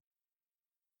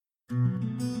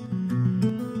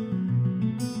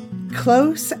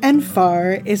Close and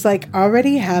far is like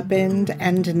already happened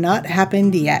and not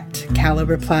happened yet, Calla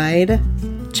replied.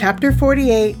 Chapter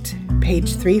 48,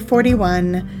 page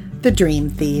 341, The Dream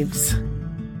Thieves.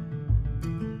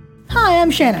 Hi,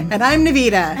 I'm Shannon. And I'm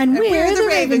Navita. And we're the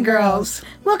Raven Girls.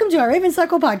 Welcome to our Raven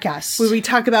Cycle podcast, where we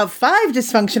talk about 5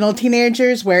 dysfunctional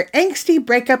teenagers where angsty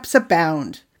breakups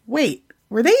abound. Wait,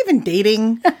 were they even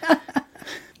dating?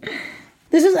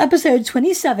 This is episode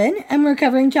 27, and we're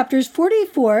covering chapters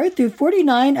 44 through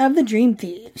 49 of The Dream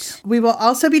Thieves. We will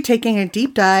also be taking a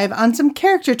deep dive on some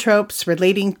character tropes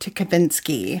relating to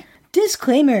Kavinsky.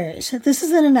 Disclaimers. This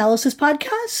is an analysis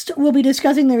podcast. We'll be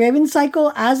discussing the Raven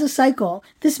Cycle as a cycle.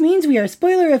 This means we are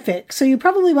spoilerific, so you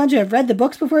probably want to have read the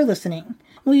books before listening.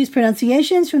 We'll use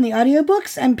pronunciations from the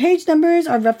audiobooks, and page numbers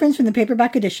are referenced from the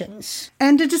paperback editions.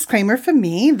 And a disclaimer from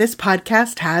me, this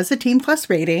podcast has a Teen Plus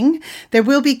rating. There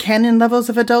will be canon levels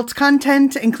of adult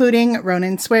content, including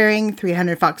Ronan swearing,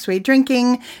 300 Foxway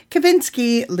drinking,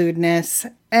 Kavinsky lewdness,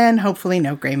 and hopefully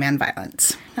no gray man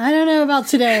violence. I don't know about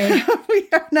today. We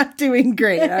are not doing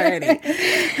great already.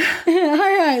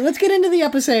 All right, let's get into the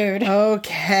episode.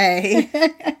 Okay.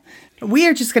 We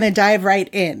are just going to dive right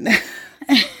in.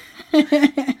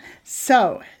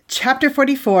 So, chapter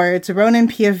 44, it's a Ronan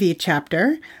POV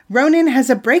chapter. Ronan has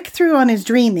a breakthrough on his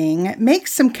dreaming,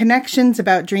 makes some connections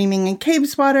about dreaming in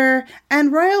Caveswater,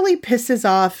 and royally pisses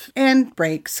off and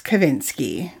breaks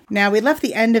Kavinsky. Now, we left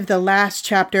the end of the last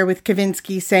chapter with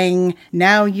Kavinsky saying,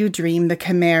 "Now you dream the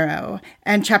Camaro."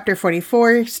 And chapter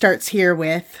 44 starts here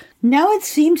with, "Now it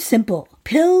seems simple.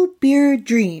 Pill, beer,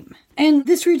 dream." And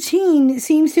this routine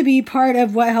seems to be part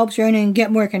of what helps Ronan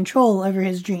get more control over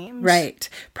his dreams. Right.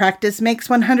 Practice makes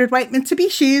 100 white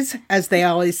Mitsubishis, as they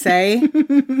always say.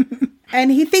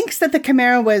 And he thinks that the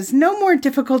Camaro was no more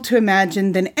difficult to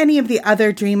imagine than any of the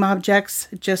other dream objects,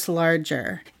 just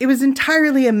larger. It was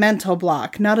entirely a mental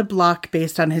block, not a block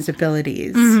based on his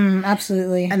abilities.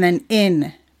 Absolutely. And then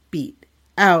in, beat,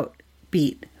 out,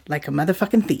 beat, like a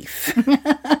motherfucking thief.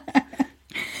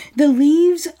 The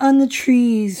leaves on the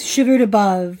trees shivered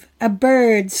above. A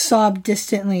bird sobbed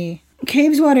distantly.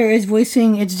 Caveswater is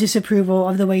voicing its disapproval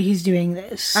of the way he's doing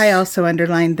this. I also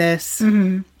underlined this.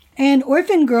 And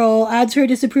Orphan Girl adds her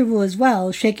disapproval as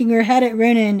well, shaking her head at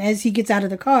Ronan as he gets out of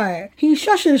the car. He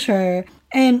shushes her,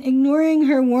 and ignoring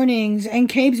her warnings and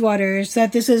Caveswater's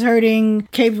that this is hurting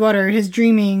Caveswater, his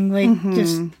dreaming,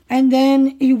 And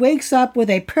then he wakes up with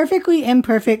a perfectly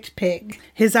imperfect pig.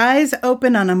 His eyes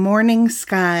open on a morning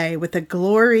sky with a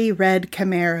glory red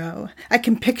Camaro. I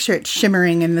can picture it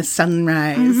shimmering in the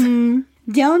sunrise.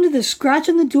 Down to the scratch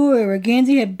on the door where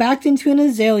Gansey had backed into an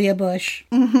azalea bush.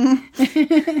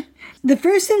 The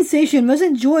first sensation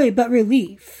wasn't joy, but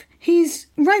relief. He's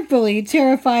rightfully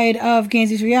terrified of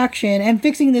Gansey's reaction, and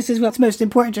fixing this is what's most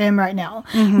important to him right now.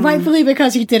 Rightfully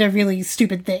because he did a really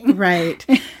stupid thing. Right.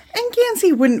 And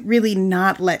Gansey wouldn't really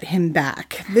not let him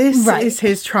back. This is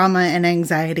his trauma and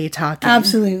anxiety talking.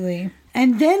 Absolutely.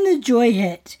 And then the joy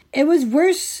hit. It was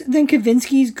worse than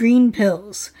Kavinsky's green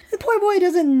pills. The poor boy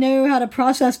doesn't know how to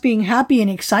process being happy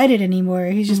and excited anymore.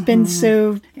 He's just been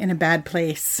so... in a bad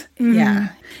place. Yeah.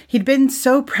 He'd been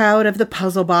so proud of the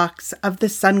puzzle box, of the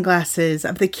sunglasses,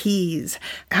 of the keys.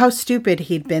 How stupid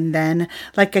he'd been then,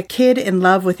 like a kid in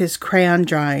love with his crayon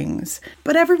drawings.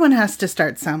 But everyone has to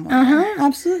start somewhere.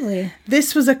 Absolutely.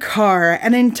 This was a car,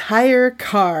 an entire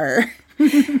car.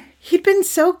 He'd been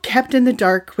so kept in the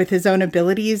dark with his own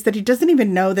abilities that he doesn't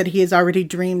even know that he has already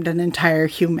dreamed an entire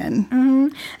human.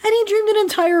 And he dreamed an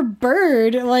entire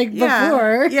bird,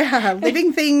 before. Yeah,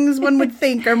 living things one would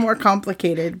think are more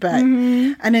complicated, but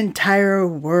an entire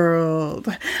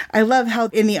world. I love how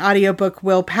in the audiobook,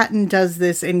 Will Patton does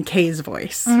this in Kay's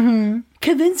voice.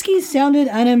 Kavinsky sounded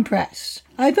unimpressed.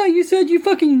 "I thought you said you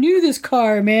fucking knew this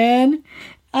car, man."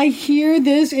 I hear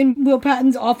this in Will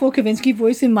Patton's awful Kavinsky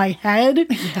voice in my head,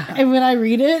 and when I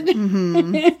read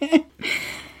it.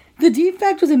 The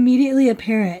defect was immediately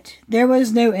apparent. There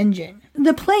was no engine.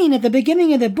 The plane at the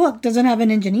beginning of the book doesn't have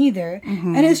an engine either,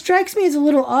 and it strikes me as a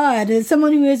little odd that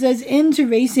someone who is as into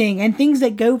racing and things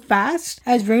that go fast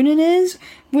as Ronan is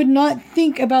would not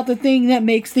think about the thing that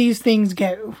makes these things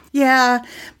go. Yeah,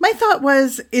 my thought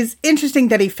is interesting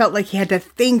that he felt like he had to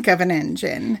think of an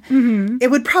engine.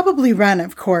 It would probably run,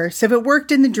 of course. If it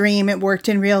worked in the dream, it worked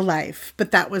in real life,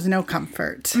 but that was no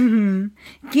comfort.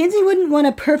 Gansey wouldn't want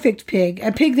a perfect pig,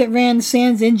 a pig that ran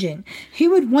sans engine. He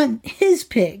would want his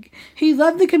pig. He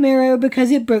loved the Camaro because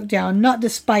it broke down, not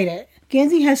despite it.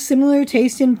 Gansey has similar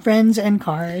taste in friends and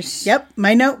cars. Yep,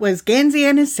 my note was Gansey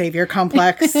and his savior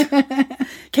complex.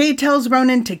 Kay tells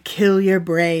Ronan to kill your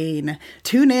brain.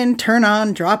 Tune in, turn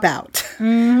on, drop out.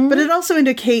 but it also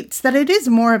indicates that it is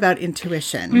more about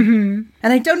intuition.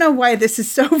 And I don't know why this is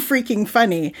so freaking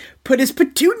funny. Put his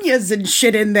petunias and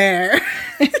shit in there.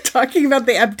 Talking about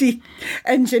the empty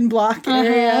engine block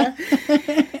area.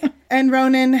 And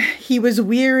Ronan, he was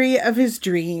weary of his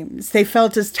dreams. They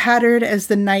felt as tattered as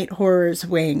the night horror's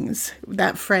wings.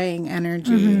 That fraying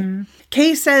energy.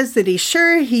 Kay says that he's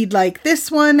sure he'd like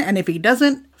this one, and if he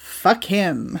doesn't, fuck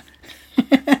him.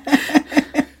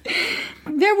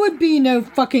 There would be no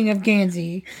fucking of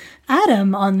Gansey.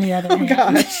 Adam, on the other hand.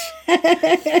 Gosh.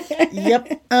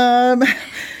 Yep.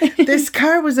 This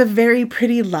car was a very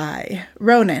pretty lie.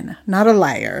 Ronan, not a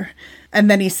liar. And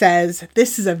then he says,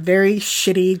 this is a very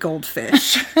shitty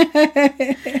goldfish.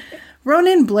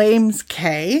 Ronan blames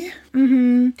Kay.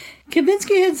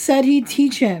 Kavinsky had said he'd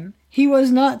teach him. He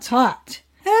was not taught.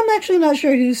 And I'm actually not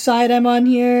sure whose side I'm on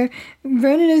here.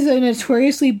 Ronan is a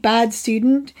notoriously bad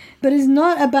student, but is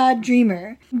not a bad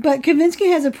dreamer. But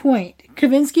Kavinsky has a point.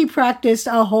 Kavinsky practiced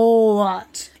a whole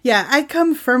lot. Yeah, I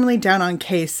come firmly down on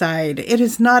Kay's side. It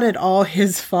is not at all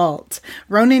his fault.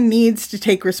 Ronan needs to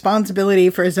take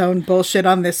responsibility for his own bullshit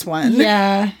on this one.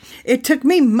 Yeah. It took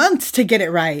me months to get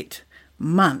it right.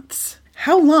 Months.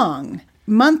 How long?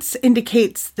 Months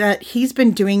indicates that he's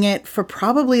been doing it for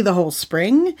probably the whole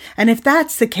spring. And if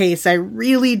that's the case, I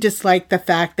really dislike the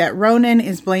fact that Ronan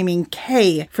is blaming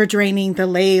Kay for draining the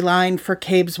ley line for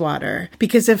Cabe's water.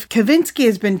 Because if Kavinsky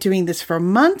has been doing this for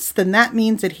months, then that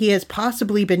means that he has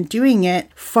possibly been doing it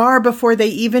far before they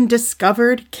even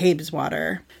discovered Cabe's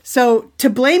water. So to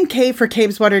blame Kay for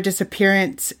Cabe's water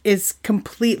disappearance is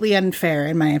completely unfair,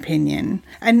 in my opinion.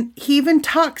 And he even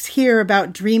talks here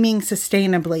about dreaming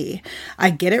sustainably. I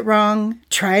get it wrong,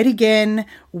 try it again,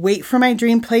 wait for my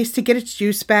dream place to get its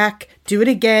juice back, do it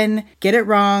again, get it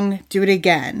wrong, do it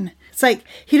again. It's like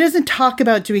he doesn't talk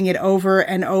about doing it over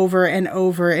and over and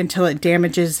over until it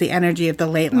damages the energy of the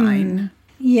ley line.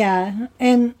 Yeah,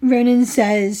 and Ronan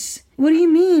says, what do you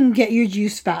mean, get your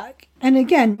juice back? And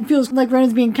again, it feels like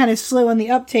Ronan's being kind of slow on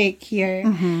the uptake here.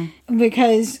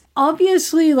 Because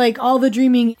obviously, like, all the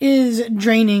dreaming is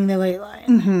draining the ley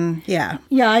line. Yeah.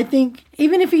 Yeah, I think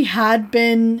even if he had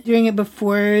been doing it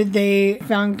before they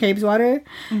found Cabe's water,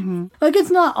 like, it's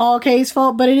not all Kay's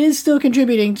fault, but it is still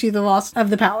contributing to the loss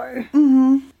of the power.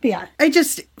 But yeah.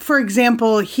 For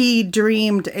example, he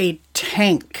dreamed a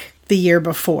tank the year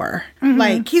before.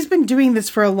 Like, he's been doing this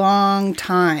for a long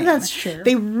time. That's true.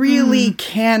 They really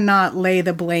cannot lay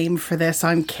the blame for this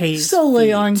on Kay's solely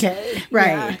feet. on Kay.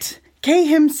 Right. Yeah. Kay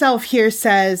himself here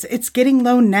says, it's getting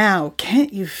low now.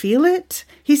 Can't you feel it?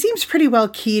 He seems pretty well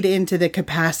keyed into the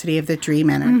capacity of the dream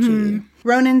energy.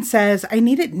 Ronan says, I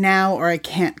need it now or I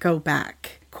can't go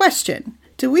back. Question.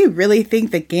 Do we really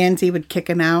think that Gansey would kick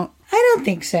him out? I don't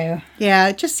think so. Yeah,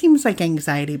 it just seems like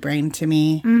anxiety brain to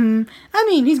me. I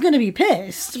mean, he's going to be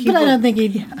pissed, but I don't think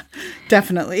he'd... Yeah,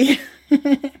 definitely.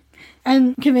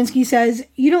 And Kavinsky says,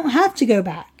 you don't have to go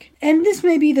back. And this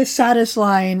may be the saddest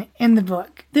line in the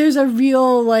book. There's a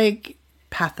real, like...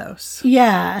 pathos.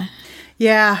 Yeah.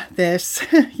 Yeah, this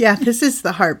is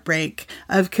the heartbreak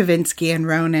of Kavinsky and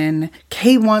Ronan.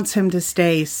 Kay wants him to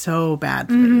stay so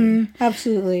badly.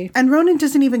 Absolutely. And Ronan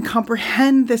doesn't even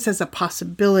comprehend this as a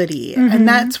possibility. And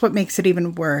that's what makes it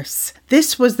even worse.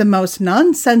 This was the most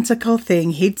nonsensical thing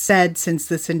he'd said since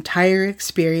this entire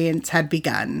experience had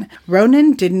begun.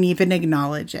 Ronan didn't even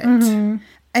acknowledge it.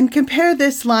 And compare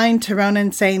this line to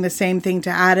Ronan saying the same thing to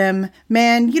Adam.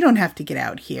 Man, you don't have to get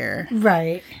out here.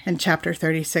 Right. In chapter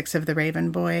 36 of The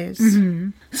Raven Boys.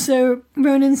 So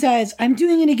Ronan says, I'm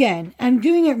doing it again. I'm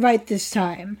doing it right this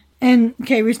time. And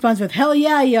Kay responds with, hell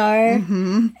yeah, you are.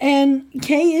 And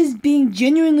Kay is being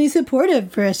genuinely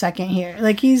supportive for a second here.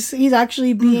 Like, he's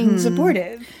actually being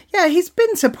supportive. Yeah, he's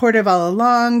been supportive all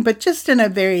along, but just in a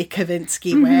very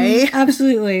Kavinsky way.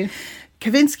 Absolutely.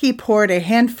 Kavinsky poured a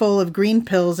handful of green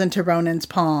pills into Ronan's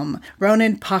palm.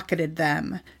 Ronan pocketed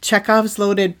them. Chekhov's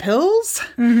loaded pills?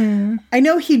 I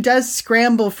know he does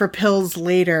scramble for pills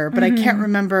later, but I can't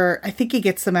remember. I think he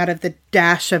gets them out of the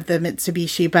dash of the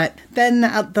Mitsubishi, but then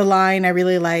the line I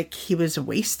really like, he was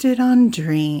wasted on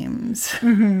dreams.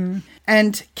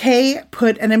 And Kay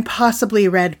put an impossibly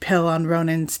red pill on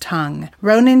Ronan's tongue.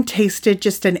 Ronan tasted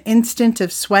just an instant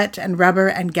of sweat and rubber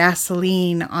and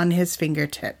gasoline on his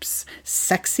fingertips.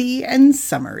 Sexy and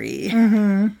summery.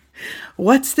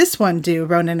 What's this one do?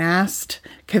 Ronan asked.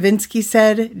 Kavinsky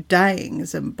said,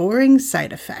 dying's a boring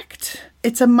side effect.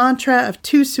 It's a mantra of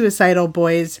two suicidal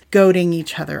boys goading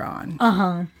each other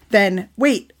on. Then,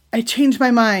 wait, I changed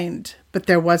my mind. But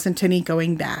there wasn't any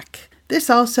going back. This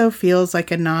also feels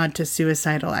like a nod to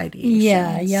suicidal ideation.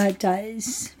 Yeah, it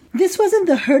does. This wasn't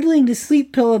the hurtling to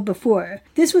sleep pill of before.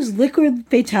 This was liquid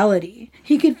fatality.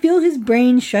 He could feel his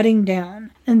brain shutting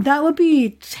down. And that would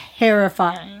be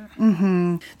terrifying.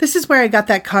 This is where I got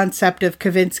that concept of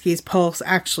Kavinsky's pulse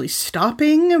actually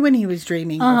stopping when he was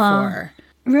dreaming before.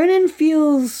 Ronan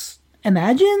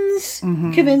imagines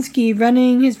Kavinsky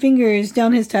running his fingers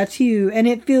down his tattoo, and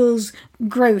it feels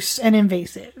gross and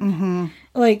invasive.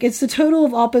 Like, it's the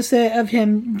total opposite of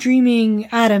him dreaming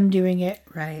Adam doing it.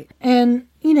 Right. And,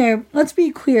 let's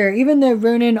be clear, even though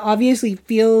Ronan obviously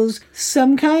feels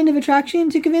some kind of attraction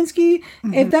to Kavinsky,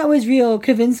 if that was real,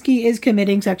 Kavinsky is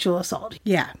committing sexual assault.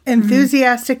 Yeah.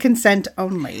 Enthusiastic consent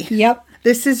only. Yep.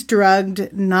 This is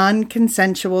drugged,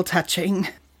 non-consensual touching.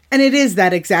 And it is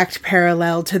that exact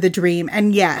parallel to the dream.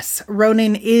 And yes,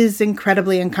 Ronan is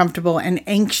incredibly uncomfortable and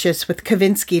anxious with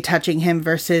Kavinsky touching him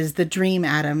versus the dream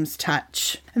Adam's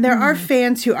touch. And there are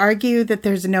fans who argue that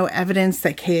there's no evidence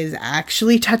that Kay is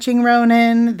actually touching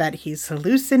Ronan, that he's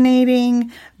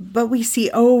hallucinating. But we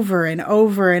see over and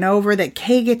over and over that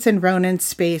Kay gets in Ronan's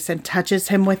space and touches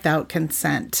him without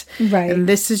consent. Right. And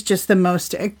this is just the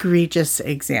most egregious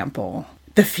example.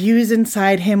 The fuse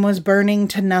inside him was burning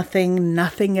to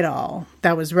nothing at all.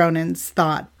 That was Ronan's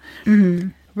thought.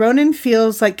 Ronan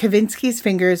feels like Kavinsky's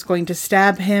finger is going to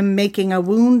stab him, making a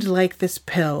wound like this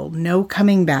pill. No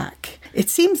coming back. It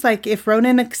seems like if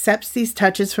Ronan accepts these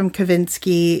touches from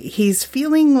Kavinsky, he's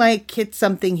feeling like it's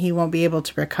something he won't be able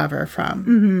to recover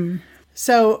from.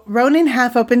 So Ronan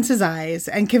half opens his eyes,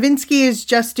 and Kavinsky is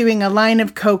just doing a line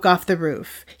of coke off the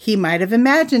roof. He might have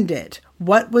imagined it.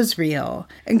 What was real?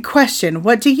 And question,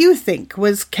 what do you think?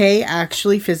 Was Kay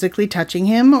actually physically touching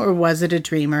him, or was it a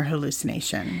dream or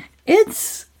hallucination?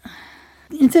 It's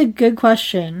a good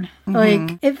question.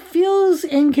 Like, it feels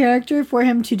in character for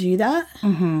him to do that,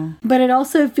 but it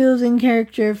also feels in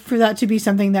character for that to be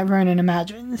something that Ronan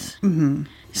imagines.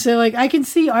 So, like, I can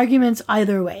see arguments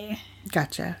either way.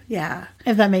 Gotcha. Yeah.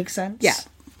 If that makes sense. Yeah.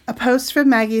 A post from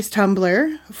Maggie's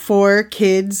Tumblr for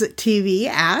Kids TV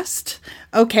asked,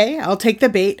 okay, I'll take the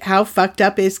bait. How fucked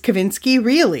up is Kavinsky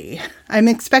really? I'm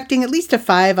expecting at least a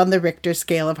 5 on the Richter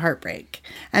scale of heartbreak.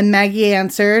 And Maggie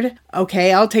answered,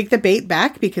 okay, I'll take the bait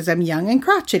back because I'm young and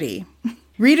crotchety.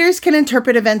 Readers can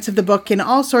interpret events of the book in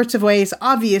all sorts of ways,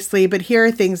 obviously, but here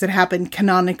are things that happened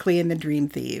canonically in the Dream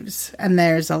Thieves. And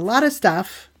there's a lot of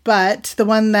stuff, but the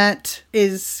one that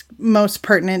is most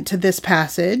pertinent to this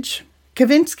passage: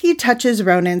 Kavinsky touches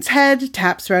Ronan's head,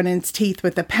 taps Ronan's teeth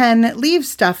with a pen, leaves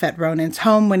stuff at Ronan's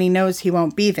home when he knows he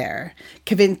won't be there.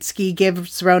 Kavinsky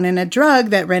gives Ronan a drug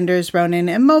that renders Ronan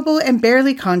immobile and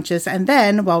barely conscious, and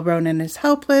then, while Ronan is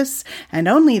helpless, and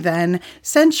only then,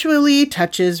 sensually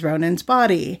touches Ronan's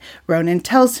body. Ronan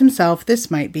tells himself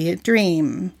this might be a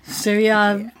dream. So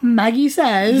yeah, Maggie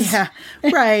says. Yeah,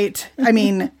 right. I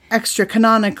mean, extra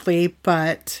canonically,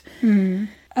 but...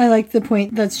 I like the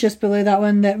point that's just below that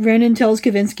one, that Ronan tells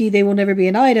Kavinsky they will never be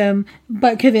an item,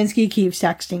 but Kavinsky keeps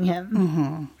texting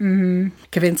him.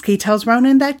 Kavinsky tells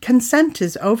Ronan that consent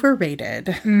is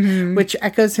overrated, which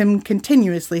echoes him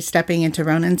continuously stepping into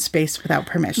Ronan's space without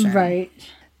permission. Right.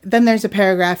 Then there's a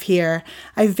paragraph here.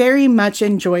 I very much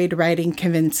enjoyed writing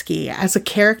Kavinsky. As a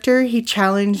character, he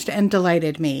challenged and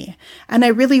delighted me. And I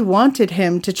really wanted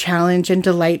him to challenge and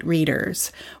delight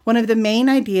readers. One of the main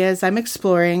ideas I'm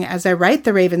exploring as I write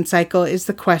The Raven Cycle is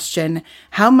the question,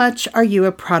 how much are you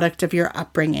a product of your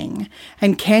upbringing?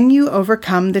 And can you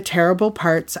overcome the terrible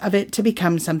parts of it to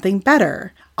become something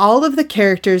better? All of the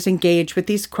characters engage with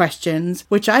these questions,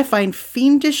 which I find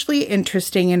fiendishly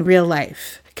interesting in real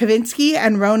life. Kavinsky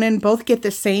and Ronan both get the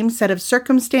same set of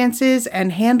circumstances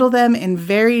and handle them in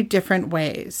very different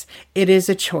ways. It is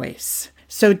a choice.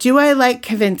 So do I like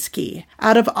Kavinsky?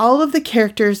 Out of all of the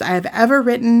characters I have ever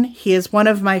written, he is one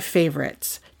of my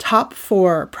favorites. Top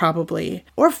 4, probably.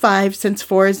 Or 5, since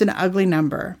 4 is an ugly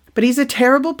number. But he's a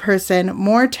terrible person,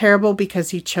 more terrible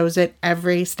because he chose it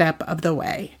every step of the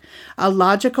way. A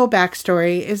logical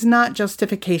backstory is not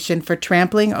justification for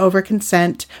trampling over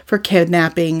consent, for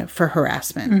kidnapping, for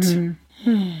harassment.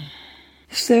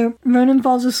 So Ronan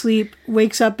falls asleep,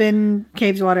 wakes up in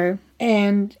Cave's water,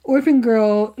 and Orphan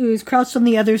Girl, who's crouched on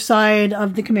the other side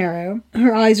of the Camaro,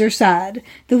 her eyes are sad.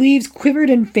 The leaves quivered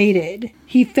and faded.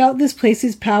 He felt this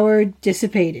place's power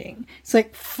dissipating. It's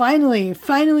like, finally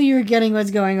you're getting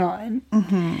what's going on.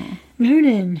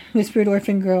 Ronan, whispered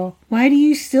Orphan Girl, why do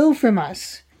you steal from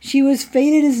us? She was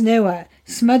faded as Noah,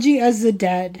 smudgy as the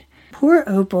dead. Poor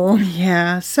Opal.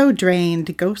 Yeah, so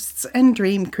drained. Ghosts and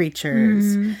dream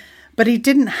creatures. But he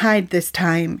didn't hide this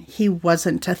time. He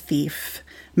wasn't a thief.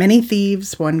 Many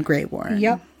thieves, one Grey Worm.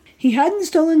 Yep. He hadn't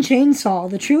stolen Chainsaw,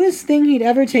 the truest thing he'd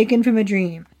ever taken from a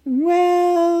dream.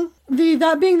 Well,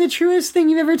 that being the truest thing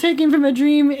you've ever taken from a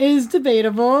dream is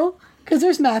debatable, because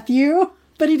there's Matthew,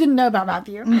 but he didn't know about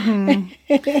Matthew.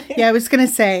 Yeah, I was going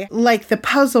to say, like the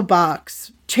puzzle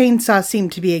box, chainsaw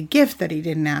seemed to be a gift that he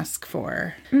didn't ask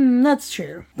for. That's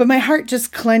true. But my heart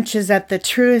just clenches at the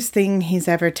truest thing he's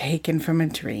ever taken from a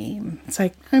dream. It's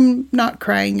like, I'm not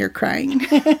crying, you're crying.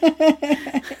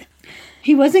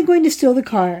 He wasn't going to steal the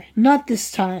car. Not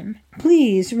this time.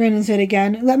 Please, Ronan said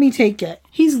again, let me take it.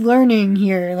 He's learning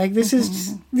here. Like, this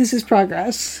is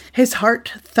progress. His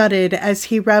heart thudded as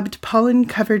he rubbed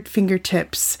pollen-covered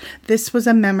fingertips. This was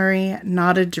a memory,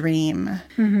 not a dream.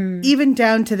 Even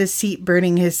down to the seat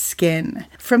burning his skin.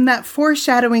 From that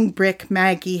foreshadowing brick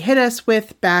Maggie hit us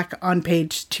with back on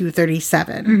page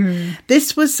 237.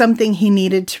 This was something he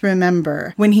needed to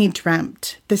remember when he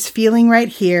dreamt. This feeling right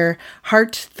here,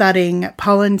 heart thudding,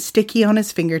 pollen sticky on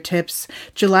his fingertips,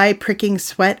 July pricking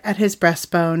sweat at his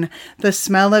breastbone, the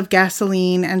smell of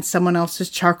gasoline and someone else's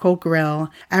charcoal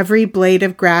grill. Every blade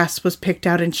of grass was picked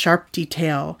out in sharp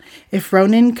detail. If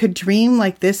Ronan could dream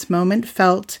like this moment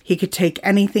felt, he could take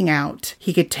anything out.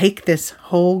 He could take this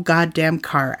whole goddamn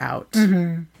car out.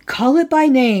 Call it by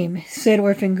name, said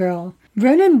Orphan Girl.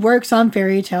 Ronan works on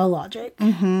fairy tale logic.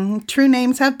 True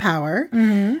names have power.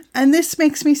 And this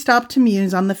makes me stop to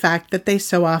muse on the fact that they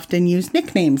so often use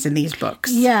nicknames in these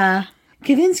books. Yeah.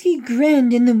 Kavinsky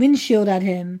grinned in the windshield at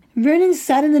him. Ronan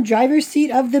sat in the driver's seat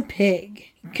of the Pig.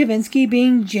 Kavinsky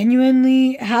being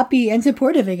genuinely happy and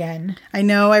supportive again. I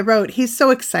know, I wrote, he's so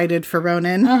excited for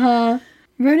Ronan.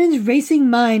 Ronan's racing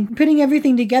mind, putting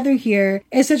everything together here,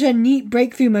 is such a neat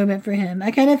breakthrough moment for him. I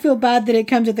kind of feel bad that it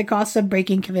comes at the cost of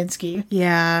breaking Kavinsky.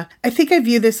 Yeah, I think I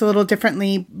view this a little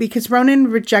differently because Ronan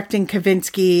rejecting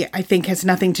Kavinsky, I think, has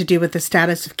nothing to do with the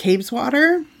status of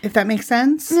Cabeswater, if that makes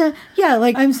sense. Yeah,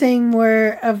 like I'm saying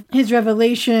more of his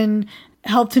revelation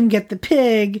helped him get the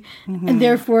Pig, and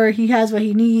therefore he has what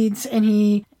he needs, and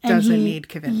he doesn't need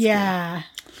Kavinsky. Yeah.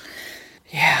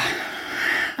 Yeah.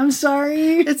 I'm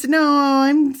sorry.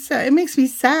 It makes me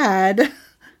sad.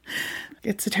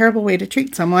 It's a terrible way to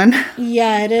treat someone.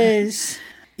 Yeah, it is.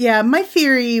 Yeah, my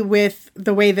theory with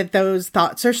the way that those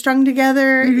thoughts are strung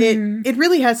together, it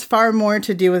really has far more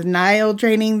to do with Niall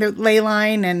draining the ley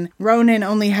line and Ronan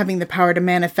only having the power to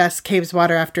manifest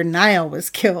Cabeswater after Niall was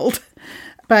killed.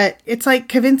 But it's like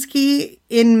Kavinsky,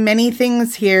 in many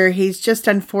things here, he's just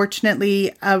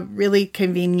unfortunately a really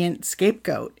convenient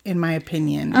scapegoat, in my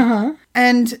opinion.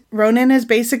 And Ronan has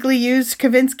basically used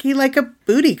Kavinsky like a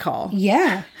booty call.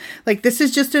 Yeah. Like, this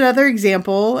is just another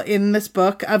example in this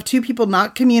book of two people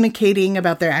not communicating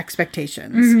about their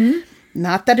expectations.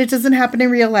 Not that it doesn't happen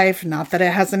in real life, not that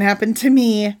it hasn't happened to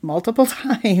me multiple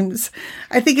times.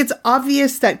 I think it's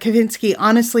obvious that Kavinsky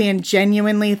honestly and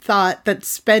genuinely thought that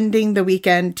spending the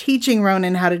weekend teaching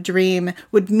Ronan how to dream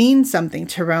would mean something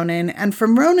to Ronan. And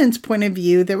from Ronan's point of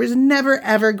view, there was never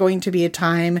ever going to be a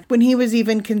time when he was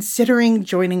even considering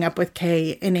joining up with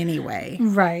Kay in any way.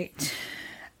 Right.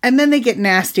 And then they get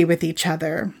nasty with each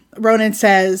other. Ronan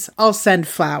says, "I'll send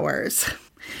flowers."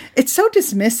 It's so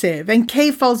dismissive, and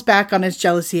Kay falls back on his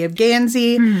jealousy of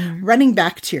Gansey, running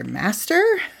back to your master.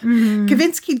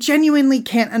 Kavinsky genuinely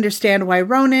can't understand why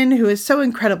Ronan, who is so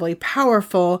incredibly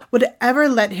powerful, would ever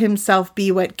let himself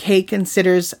be what Kay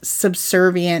considers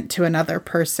subservient to another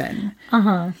person.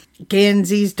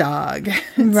 Gansey's dog.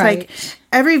 It's like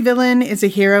every villain is a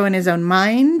hero in his own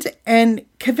mind, and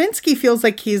Kavinsky feels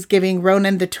like he's giving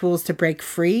Ronan the tools to break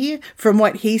free from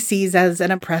what he sees as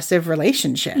an oppressive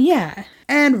relationship. Yeah.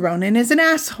 And Ronan is an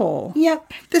asshole.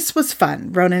 Yep. This was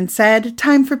fun, Ronan said.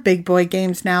 Time for big boy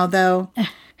games now, though.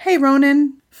 Hey,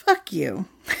 Ronan, fuck you.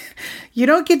 You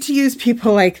don't get to use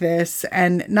people like this,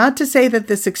 and not to say that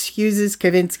this excuses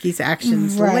Kavinsky's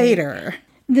actions later.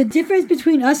 The difference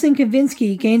between us and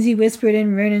Kavinsky, Gansey whispered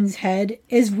in Ronan's head,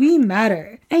 is we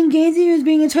matter. And Gansey was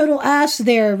being a total ass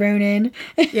there, Ronan.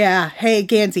 Yeah, hey,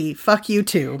 Gansey, fuck you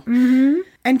too.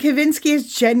 And Kavinsky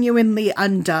is genuinely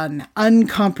undone,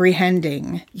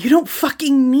 uncomprehending. You don't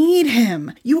fucking need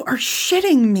him. You are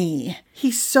shitting me.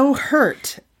 He's so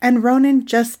hurt. And Ronan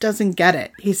just doesn't get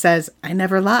it. He says, I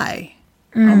never lie.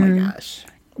 Oh my gosh.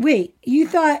 Wait, you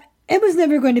thought it was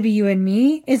never going to be you and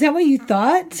me? Is that what you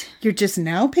thought? You're just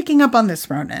now picking up on this,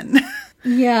 Ronan.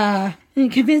 Yeah.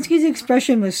 And Kavinsky's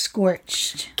expression was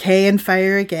scorched. Kay and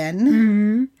fire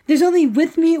again. There's only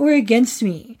with me or against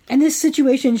me. And this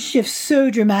situation shifts so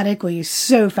dramatically,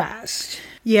 so fast.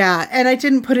 Yeah, and I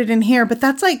didn't put it in here, but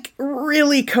that's like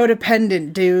really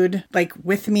codependent, dude. Like,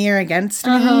 with me or against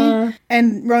me.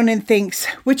 And Ronan thinks,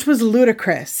 which was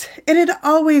ludicrous. It had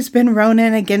always been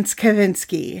Ronan against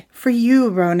Kavinsky. For you,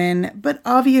 Ronan, but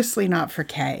obviously not for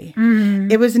Kay.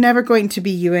 It was never going to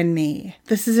be you and me.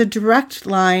 This is a direct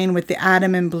line with the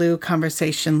Adam and Blue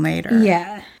conversation later.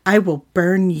 Yeah. I will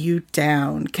burn you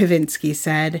down, Kavinsky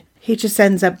said. He just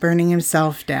ends up burning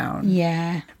himself down.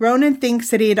 Yeah. Ronan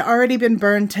thinks that he had already been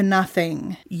burned to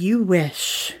nothing. You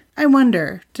wish. I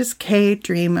wonder, does Kay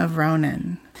dream of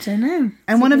Ronan? Don't know.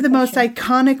 And one of the most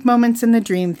iconic moments in The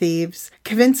Dream Thieves,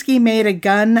 Kavinsky made a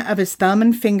gun of his thumb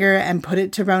and finger and put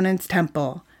it to Ronan's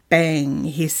temple. Bang,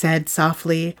 he said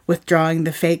softly, withdrawing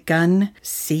the fake gun.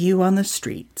 See you on the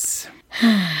streets.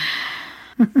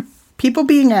 People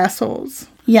being assholes.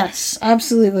 Yes,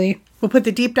 absolutely. We'll put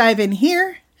the deep dive in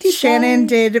here. Shannon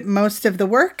did most of the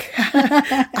work.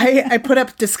 I put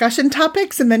up discussion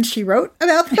topics and then she wrote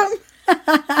about them.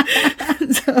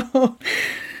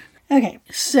 Okay,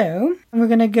 so we're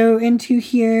going to go into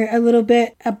here a little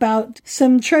bit about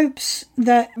some tropes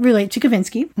that relate to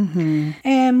Kavinsky.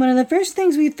 And one of the first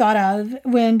things we thought of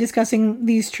when discussing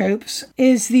these tropes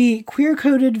is the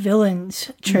queer-coded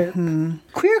villains trope.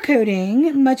 Queer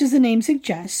coding, much as the name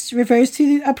suggests, refers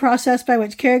to a process by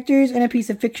which characters in a piece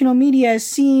of fictional media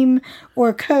seem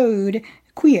or code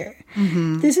queer.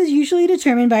 This is usually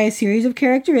determined by a series of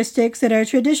characteristics that are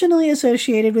traditionally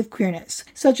associated with queerness,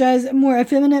 such as more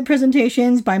effeminate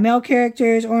presentations by male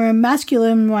characters or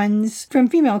masculine ones from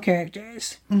female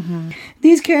characters.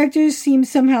 These characters seem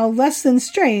somehow less than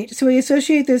straight, so we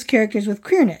associate those characters with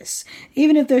queerness,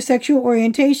 even if their sexual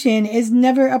orientation is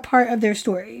never a part of their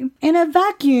story. In a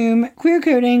vacuum, queer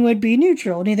coding would be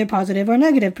neutral, neither positive or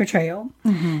negative portrayal.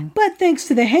 But thanks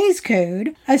to the Hays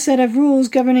Code, a set of rules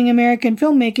governing American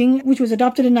filmmaking, which was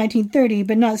adopted in 1930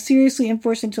 but not seriously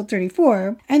enforced until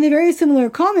 1934, and the very similar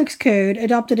Comics Code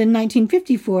adopted in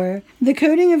 1954, the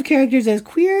coding of characters as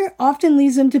queer often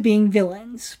leads them to being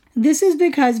villains. This is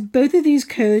because both of these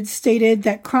codes stated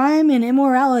that crime and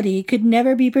immorality could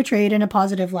never be portrayed in a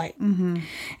positive light.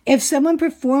 If someone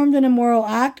performed an immoral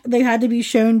act, they had to be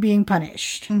shown being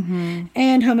punished.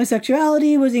 And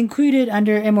homosexuality was included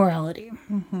under immorality.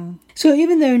 So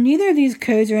even though neither of these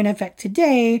codes are in effect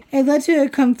today, it led to a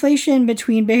conflation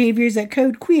between behaviors that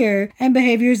code queer and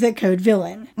behaviors that code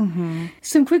villain.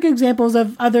 Some quick examples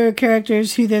of other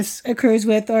characters who this occurs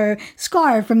with are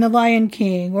Scar from The Lion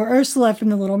King, or Ursula from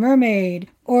The Little Mermaid,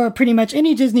 or pretty much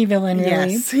any Disney villain,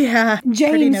 really. Yes, yeah. James,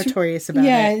 pretty notorious about it.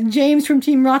 Yeah, James from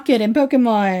Team Rocket and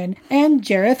Pokemon, and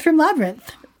Jareth from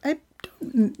Labyrinth.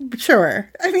 Sure.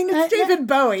 I mean, it's David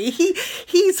Bowie.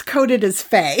 He's coded as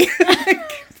Faye.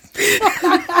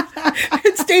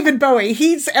 It's David Bowie.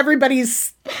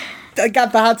 Everybody's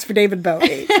got the hots for David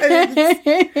Bowie.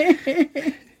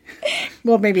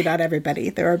 Well, maybe not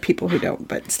everybody. There are people who don't,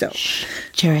 but still.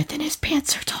 Jareth and his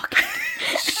pants are talking.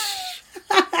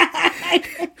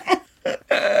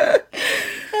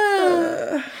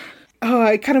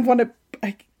 I kind of want to...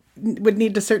 I would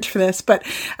need to search for this, but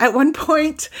at one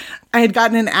point I had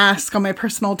gotten an ask on my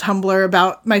personal Tumblr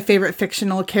about my favorite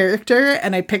fictional character,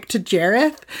 and I picked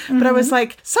Jareth, but I was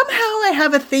like, somehow I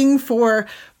have a thing for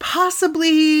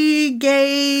possibly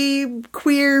gay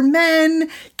queer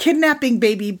men kidnapping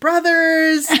baby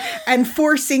brothers and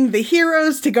forcing the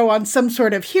heroes to go on some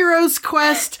sort of hero's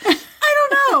quest. I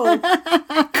don't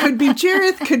know. Could be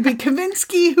Jareth, could be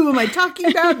Kavinsky. Who am I talking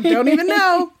about? Don't even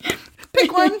know.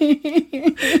 Pick one.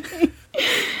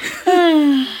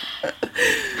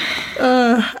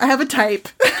 I have a type.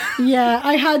 Yeah,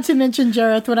 I had to mention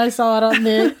Jareth when I saw it on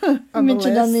the on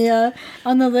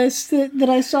the list that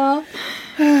I saw.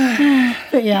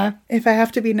 But yeah, if I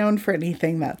have to be known for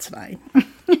anything, that's fine.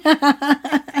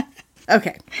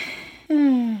 Okay.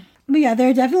 But yeah, there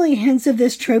are definitely hints of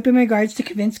this trope in regards to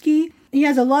Kavinsky. He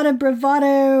has a lot of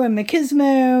bravado and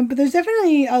machismo, but there's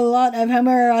definitely a lot of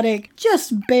homoerotic,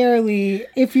 just barely,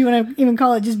 if you want to even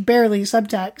call it just barely,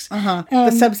 subtext.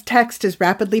 The subtext is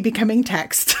rapidly becoming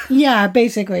text. Yeah,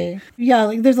 basically. Yeah,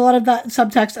 like there's a lot of that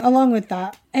subtext along with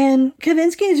that. And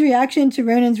Kavinsky's reaction to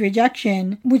Ronan's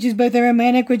rejection, which is both a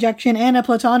romantic rejection and a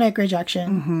platonic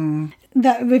rejection,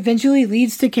 that eventually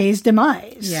leads to Kay's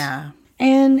demise. Yeah.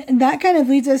 And that kind of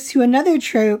leads us to another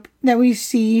trope that we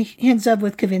see hints of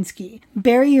with Kavinsky.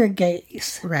 Bury your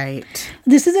gays. Right.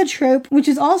 This is a trope which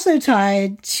is also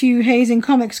tied to Hays and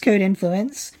Comics Code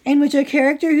influence, in which a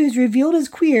character who's revealed as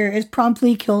queer is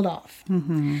promptly killed off.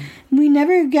 We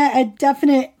never get a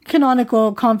definite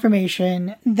canonical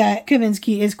confirmation that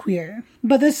Kavinsky is queer.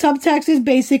 But the subtext is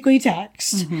basically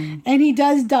text, and he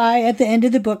does die at the end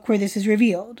of the book where this is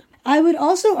revealed. I would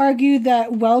also argue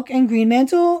that Welk and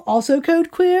Greenmantle also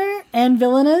code queer and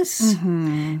villainous,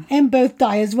 and both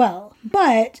die as well.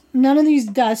 But none of these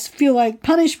deaths feel like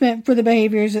punishment for the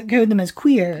behaviors that code them as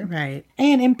queer. Right.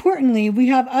 And importantly, we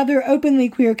have other openly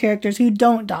queer characters who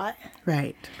don't die.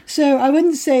 Right. So I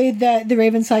wouldn't say that the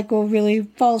Raven Cycle really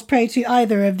falls prey to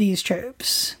either of these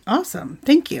tropes. Awesome.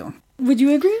 Thank you. Would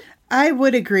you agree? I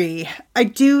would agree. I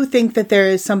do think that there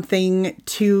is something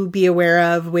to be aware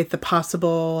of with the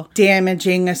possible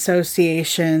damaging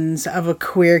associations of a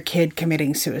queer kid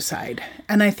committing suicide.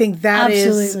 And I think that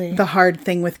Absolutely. is the hard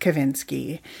thing with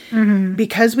Kavinsky.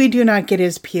 Because we do not get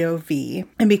his POV,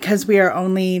 and because we are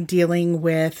only dealing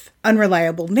with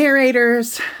unreliable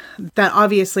narrators that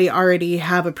obviously already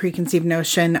have a preconceived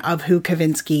notion of who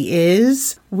Kavinsky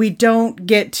is, we don't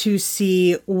get to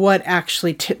see what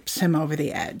actually tips him over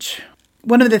the edge.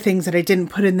 One of the things that I didn't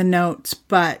put in the notes,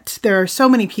 but there are so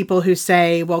many people who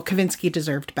say, well, Kavinsky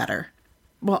deserved better.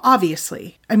 Well,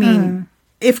 obviously. I mean,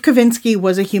 if Kavinsky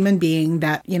was a human being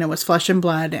that, was flesh and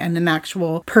blood and an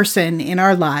actual person in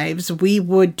our lives, we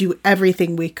would do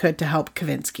everything we could to help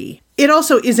Kavinsky. It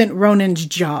also isn't Ronan's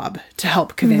job to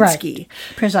help Kavinsky. Right.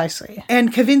 Precisely.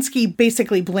 And Kavinsky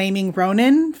basically blaming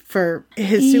Ronan for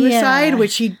his suicide,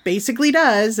 which he basically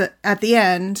does at the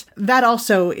end, that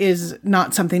also is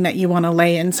not something that you want to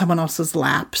lay in someone else's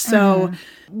lap. So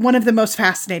one of the most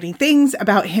fascinating things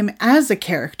about him as a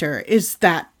character is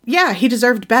that, yeah, he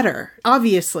deserved better.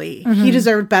 Obviously, he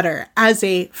deserved better. As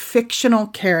a fictional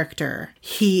character,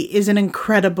 he is an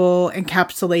incredible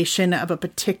encapsulation of a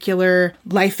particular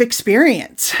life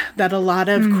experience that a lot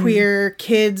of queer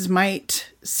kids might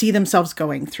see themselves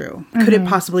going through. Could it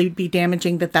possibly be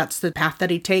damaging that that's the path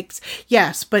that he takes?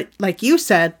 Yes, but like you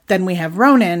said, then we have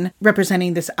Ronan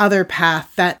representing this other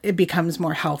path that it becomes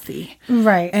more healthy.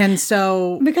 Right. And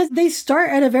so... Because they start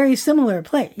at a very similar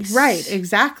place. Right,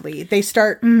 exactly. They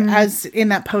start, as in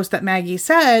that post that Maggie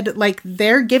said, like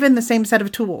they're given the same set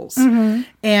of tools.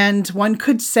 And one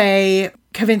could say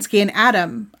Kavinsky and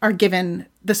Adam are given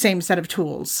the same set of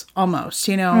tools, almost,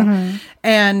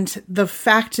 And the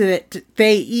fact that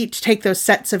they each take those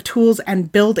sets of tools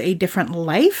and build a different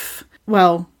life,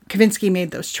 well, Kavinsky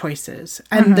made those choices.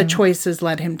 And the choices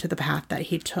led him to the path that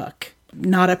he took.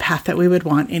 Not a path that we would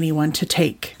want anyone to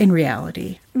take in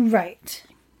reality. Right.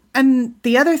 And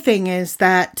the other thing is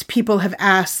that people have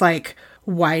asked, like,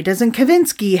 why doesn't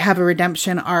Kavinsky have a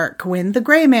redemption arc when the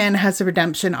Gray Man has a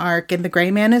redemption arc and the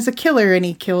Gray Man is a killer and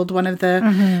he killed one of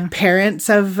the parents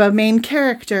of a main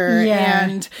character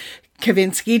and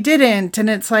Kavinsky didn't? And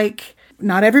it's like,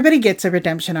 not everybody gets a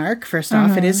redemption arc. First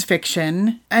off, it is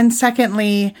fiction. And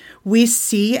secondly, we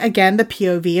see, again, the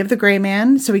POV of the Gray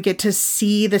Man. So we get to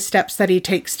see the steps that he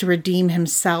takes to redeem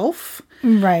himself.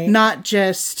 Right. Not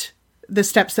just the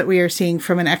steps that we are seeing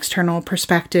from an external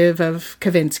perspective of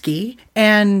Kavinsky.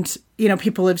 And,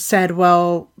 people have said,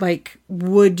 well, like,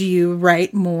 would you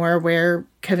write more where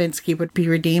Kavinsky would be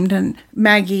redeemed? And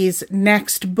Maggie's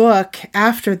next book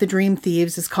after The Dream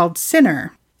Thieves is called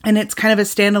Sinner. And it's kind of a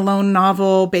standalone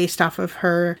novel based off of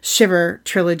her Shiver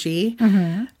trilogy.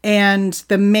 And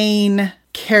the main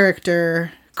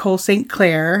character, Cole St.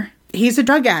 Clair, he's a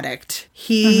drug addict.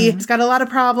 He's got a lot of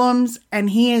problems,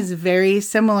 and he is very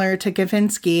similar to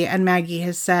Kavinsky. And Maggie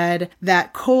has said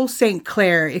that Cole St.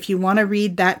 Clair, if you want to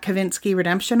read that Kavinsky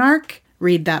redemption arc,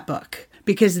 read that book.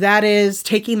 Because that is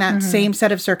taking that same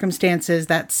set of circumstances,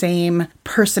 that same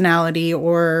personality,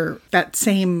 or that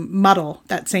same muddle,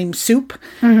 that same soup,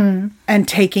 and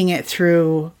taking it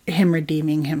through him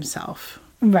redeeming himself.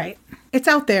 Right. It's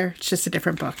out there. It's just a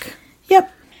different book.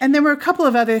 Yep. And there were a couple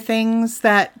of other things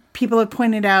that people have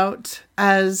pointed out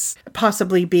as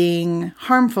possibly being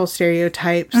harmful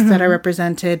stereotypes that are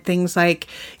represented. Things like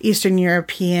Eastern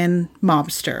European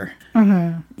mobster.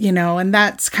 And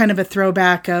that's kind of a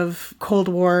throwback of Cold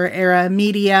War era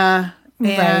media.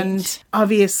 And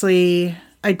obviously,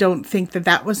 I don't think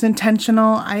that was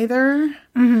intentional either.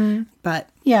 But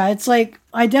yeah, it's like,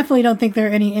 I definitely don't think there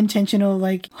are any intentional,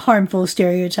 like, harmful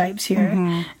stereotypes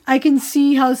here. I can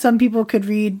see how some people could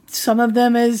read some of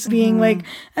them as being like,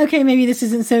 okay, maybe this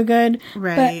isn't so good.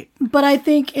 Right. But I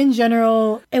think in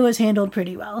general, it was handled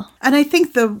pretty well. And I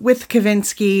think with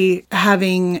Kavinsky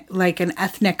having like an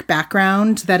ethnic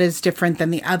background that is different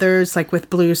than the others, like with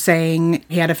Blue saying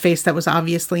he had a face that was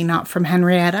obviously not from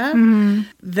Henrietta,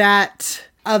 that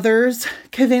others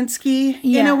Kavinsky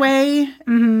in a way.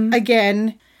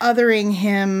 Again, othering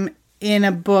him in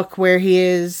a book where he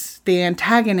is the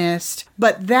antagonist,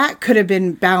 but that could have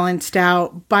been balanced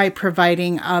out by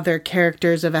providing other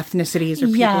characters of ethnicities or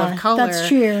people of color. That's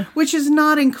true. Which is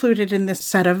not included in this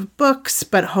set of books,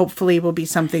 but hopefully will be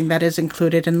something that is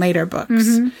included in later books.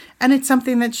 Mm-hmm. And it's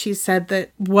something that she said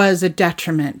that was a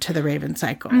detriment to the Raven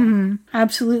Cycle. Mm-hmm.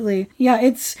 Absolutely. Yeah,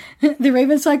 it's the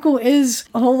Raven Cycle is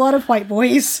a whole lot of white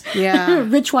boys. Yeah.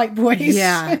 Rich white boys.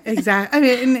 Yeah, exactly.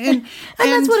 I mean, and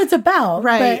that's what it's about.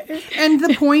 Right. But... And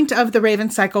the point of the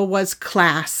Raven Cycle was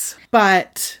class,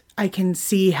 but I can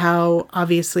see how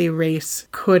obviously race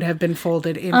could have been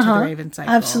folded into the Raven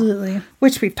Cycle. Absolutely.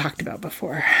 Which we've talked about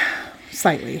before,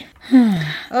 slightly. Okay.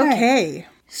 Right.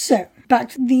 So, back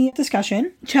to the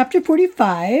discussion. Chapter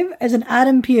 45 is an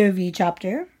Adam POV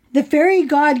chapter. The fairy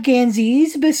god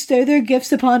Ganses bestow their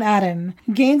gifts upon Adam.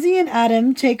 Gansey and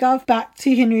Adam take off back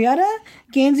to Henrietta.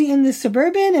 Gansey in the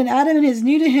Suburban, and Adam and his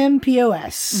new to him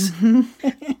POS.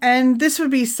 Mm-hmm. And this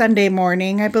would be Sunday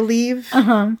morning, I believe.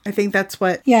 I think that's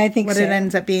what. Yeah, I think what so. It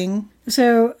ends up being.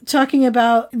 So, talking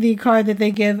about the card that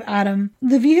they give Adam,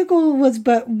 the vehicle was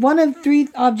but one of 3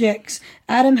 objects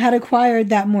Adam had acquired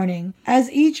that morning.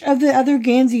 As each of the other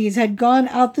Ganseys had gone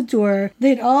out the door,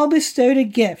 they'd all bestowed a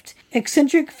gift.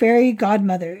 Eccentric fairy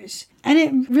godmothers. And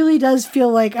it really does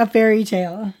feel like a fairy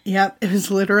tale. Yep, it was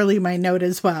literally my note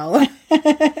as well.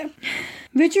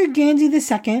 Richard Gansey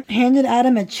II handed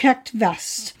Adam a checked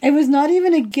vest. It was not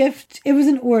even a gift, it was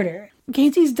an order.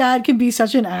 Gansey's dad can be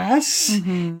such an ass.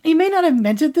 Mm-hmm. He may not have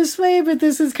meant it this way, but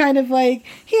this is kind of like,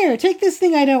 here, take this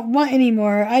thing I don't want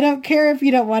anymore. I don't care if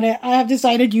you don't want it. I have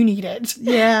decided you need it.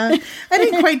 Yeah. I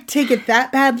didn't quite take it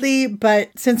that badly, but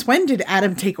since when did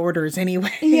Adam take orders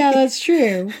anyway? Yeah, that's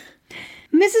true.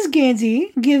 Mrs.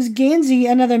 Gansey gives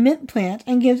Gansey another mint plant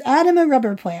and gives Adam a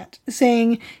rubber plant,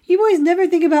 saying, you boys never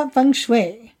think about feng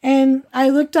shui. And I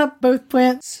looked up both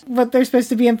plants, what they're supposed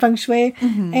to be in feng shui,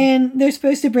 and they're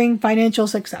supposed to bring financial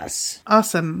success.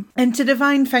 Awesome. And to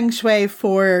define feng shui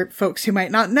for folks who might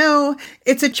not know,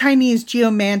 it's a Chinese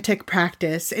geomantic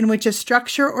practice in which a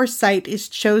structure or site is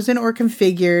chosen or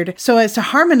configured so as to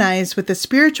harmonize with the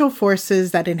spiritual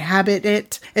forces that inhabit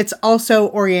it. It's also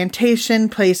orientation,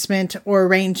 placement, or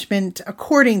arrangement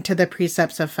according to the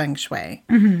precepts of feng shui.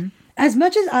 Mm-hmm. As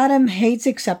much as Adam hates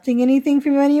accepting anything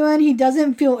from anyone, he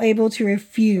doesn't feel able to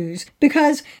refuse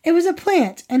because it was a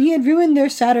plant and he had ruined their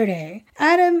Saturday.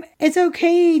 Adam, it's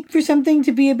okay for something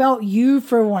to be about you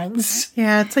for once.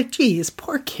 Yeah, it's like, geez,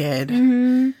 poor kid.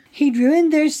 Mm-hmm. He'd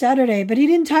ruined their Saturday, but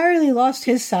he'd entirely lost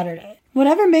his Saturday.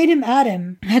 Whatever made him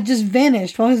Adam had just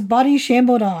vanished while his body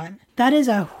shambled on. That is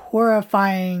a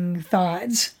horrifying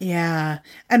thought. Yeah.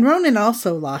 And Ronan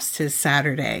also lost his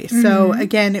Saturday. So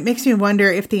again, it makes me wonder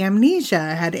if the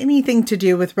amnesia had anything to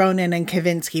do with Ronan and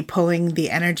Kavinsky pulling the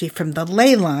energy from the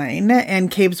ley line and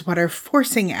Cabeswater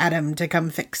forcing Adam to come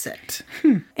fix it.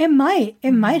 It might.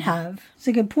 It might have. It's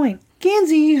a good point.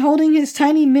 Gansey holding his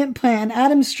tiny mint plant and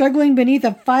Adam struggling beneath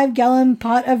a 5-gallon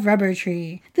pot of rubber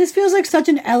tree. This feels like such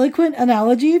an eloquent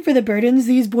analogy for the burdens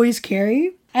these boys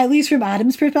carry. At least from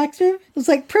Adam's perspective. It's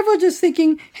like Privilege is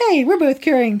thinking, hey, we're both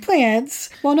carrying plants,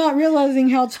 while not realizing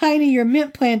how tiny your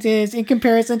mint plant is in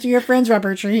comparison to your friend's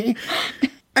rubber tree.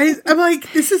 I'm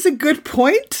like, this is a good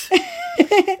point.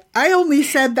 I only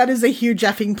said that is a huge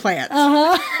effing plant.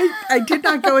 I did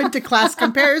not go into class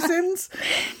comparisons,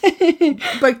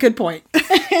 but good point.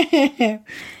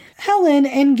 Helen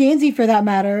and Gansey, for that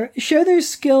matter, show their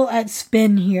skill at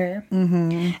spin here.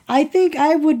 Mm-hmm. I think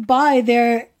I would buy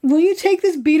their, will you take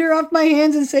this beater off my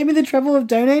hands and save me the trouble of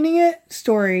donating it?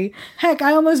 Story. Heck,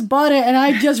 I almost bought it and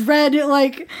I just read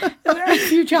like a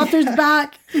few chapters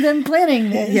back them planning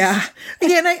this. Yeah.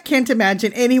 Again, I can't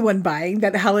imagine anyone buying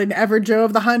that Helen ever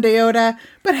drove the Honda Iota,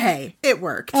 but hey, it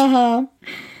worked.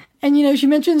 And, you know, she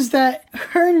mentions that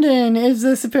Herndon is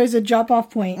the supposed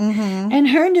drop-off point. Mm-hmm. And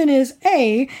Herndon is,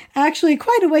 A, actually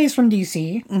quite a ways from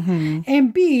D.C.,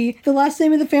 and B, the last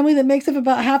name of the family that makes up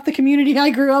about half the community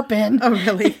I grew up in. Oh,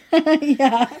 really?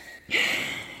 Yeah.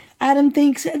 Adam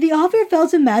thinks the offer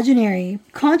felt imaginary.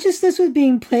 Consciousness was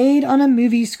being played on a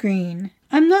movie screen.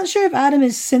 I'm not sure if Adam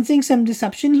is sensing some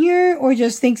deception here, or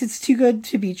just thinks it's too good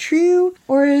to be true,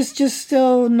 or is just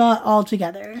still not all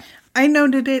together. I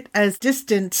noted it as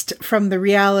distanced from the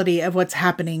reality of what's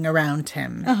happening around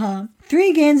him.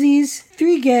 3 Ganseys,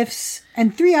 3 gifts,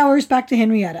 and 3 hours back to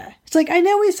Henrietta. It's like, I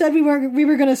know we said we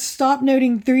were going to stop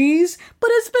noting 3s, but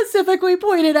it's specifically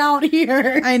pointed out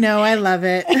here. I know, I love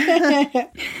it.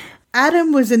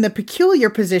 Adam was in the peculiar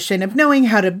position of knowing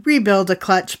how to rebuild a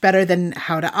clutch better than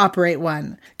how to operate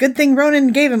one. Good thing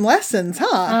Ronan gave him lessons, huh?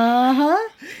 Uh-huh.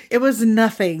 It was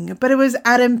nothing, but it was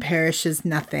Adam Parrish's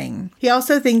nothing. He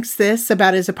also thinks this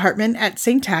about his apartment at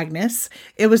St. Agnes.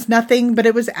 It was nothing, but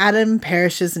it was Adam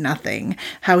Parrish's nothing.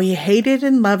 How he hated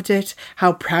and loved it,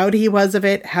 how proud he was of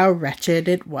it, how wretched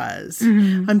it was.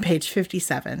 On page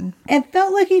 57. It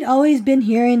felt like he'd always been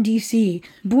here in D.C.,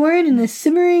 born in the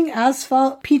simmering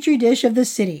asphalt petri dish of the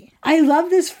city. I love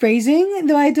this phrasing,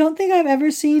 though I don't think I've ever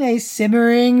seen a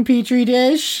simmering petri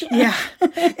dish. Yeah.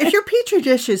 If your petri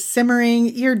dish is simmering,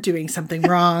 you're doing something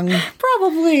wrong.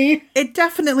 Probably. It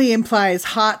definitely implies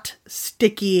hot,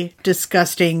 sticky,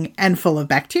 disgusting, and full of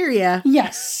bacteria.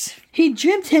 Yes. He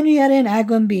dripped Henrietta and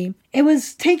Aglionby. It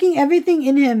was taking everything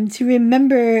in him to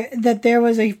remember that there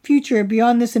was a future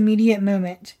beyond this immediate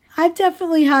moment. I've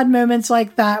definitely had moments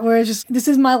like that where it's just, this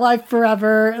is my life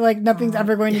forever. Like, nothing's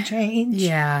ever going to change.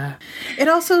 Yeah. It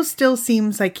also still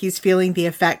seems like he's feeling the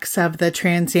effects of the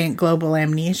transient global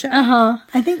amnesia. Uh-huh.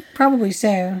 I think probably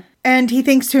so. And he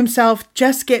thinks to himself,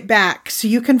 just get back so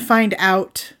you can find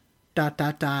out... ...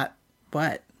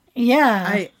 What?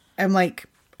 Yeah. I'm like,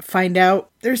 find out.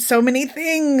 There's so many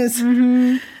things.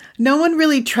 Mm-hmm. No one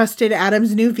really trusted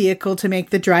Adam's new vehicle to make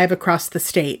the drive across the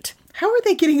state. How are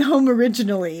they getting home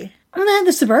originally? Well, they had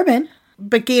the Suburban.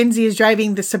 But Gansey is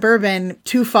driving the Suburban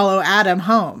to follow Adam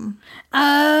home.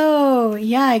 Oh,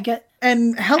 yeah, I get...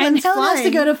 And Helen has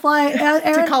to go to fly...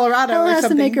 to Colorado Helen or has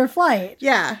something. to make her flight.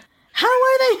 Yeah. How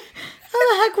the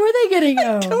heck were they getting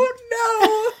home?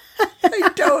 I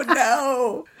don't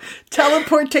know.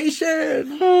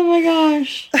 Teleportation. Oh my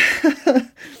gosh.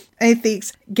 I think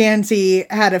Gansey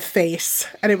had a face,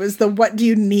 and it was the "what do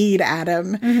you need,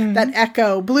 Adam?" That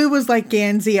echo. Blue was like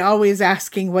Gansey, always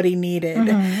asking what he needed.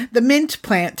 The mint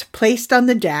plant placed on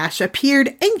the dash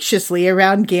appeared anxiously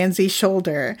around Gansey's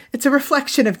shoulder. It's a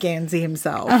reflection of Gansey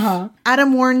himself.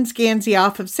 Adam warns Gansey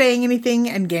off of saying anything,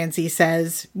 and Gansey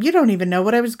says, "You don't even know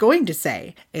what I was going to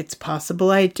say." It's possible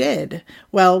I did.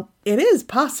 Well, it is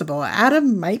possible.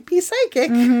 Adam might be psychic.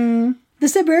 The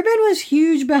Suburban was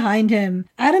huge behind him.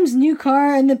 Adam's new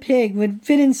car and the pig would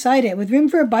fit inside it with room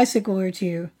for a bicycle or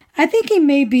two. I think he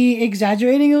may be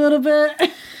exaggerating a little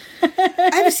bit.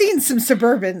 I've seen some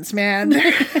Suburbans, man.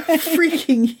 They're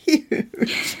freaking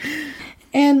huge.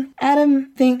 And Adam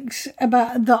thinks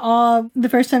about the awe the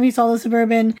first time he saw the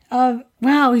Suburban of,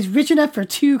 wow, he's rich enough for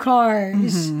 2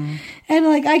 cars. And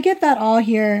like, I get that awe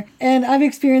here, and I've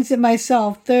experienced it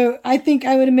myself, though I think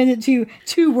I would admit it to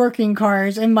 2 working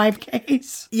cars in my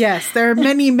case. Yes, there are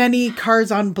many, many cars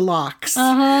on blocks.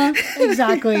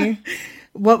 Exactly.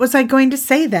 What was I going to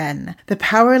say then? The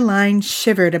power line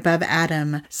shivered above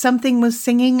Adam. Something was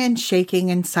singing and shaking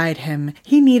inside him.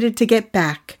 He needed to get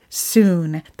back.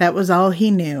 Soon. That was all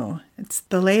he knew. It's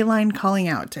the ley line calling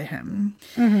out to him.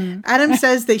 Adam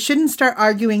says they shouldn't start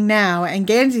arguing now, and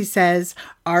Gansey says,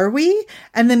 "Are we?"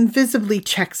 and then visibly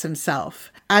checks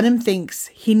himself. Adam thinks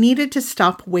he needed to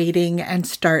stop waiting and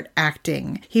start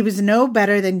acting. He was no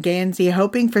better than Gansey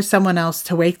hoping for someone else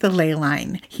to wake the ley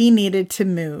line. He needed to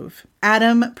move.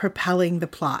 Adam propelling the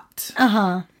plot.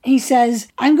 He says,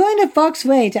 I'm going to Fox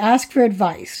Way to ask for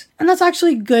advice. And that's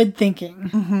actually good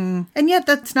thinking. And yet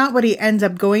that's not what he ends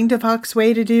up going to Fox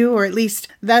Way to do, or at least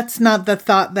that's not the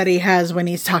thought that he has when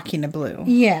he's talking to Blue.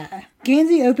 Yeah.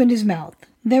 Gansey opened his mouth.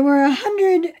 There were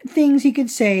 100 things he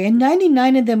could say, and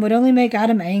 99 of them would only make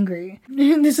Adam angry.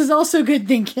 This is also good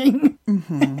thinking.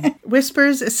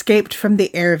 Whispers escaped from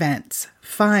the air vents.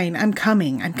 Fine, I'm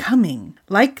coming.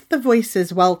 Like the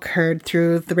voices Welk heard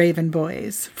through The Raven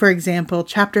Boys. For example,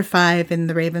 chapter 5 in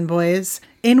The Raven Boys.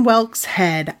 In Welk's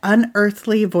head,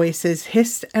 unearthly voices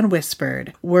hissed and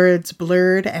whispered. Words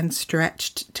blurred and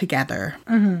stretched together.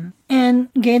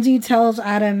 And Gansey tells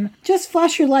Adam, just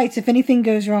flash your lights if anything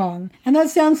goes wrong. And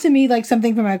that sounds to me like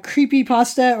something from a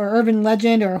creepypasta or urban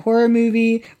legend or a horror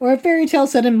movie or a fairy tale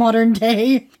set in modern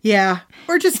day. Yeah,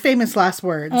 or just famous last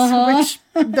words, which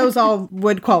those all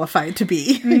would qualify to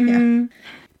be. Yeah.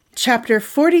 Chapter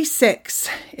 46.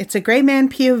 It's a Gray Man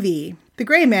POV. The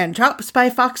Gray Man drops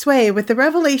by Fox Way with the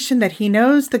revelation that he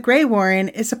knows the Grey Warren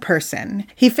is a person.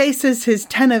 He faces his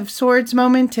 10 of Swords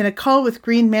moment in a call with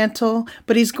Green Mantle,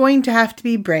 but he's going to have to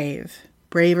be brave.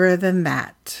 Braver than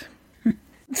that.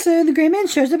 So the Grey Man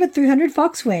shows up at 300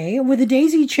 Fox Way with a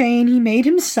daisy chain he made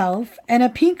himself and a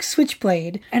pink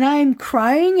switchblade. And I'm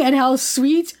crying at how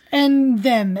sweet and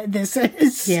them this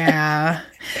is. Yeah.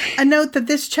 A note that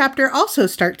this chapter also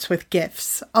starts with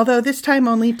gifts, although this time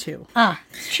only 2.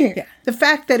 Sure. Yeah. The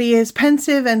fact that he is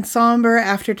pensive and somber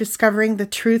after discovering the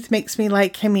truth makes me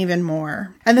like him even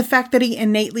more. And the fact that he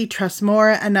innately trusts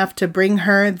Mora enough to bring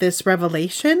her this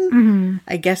revelation,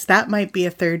 I guess that might be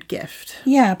a 3rd gift.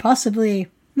 Yeah, possibly.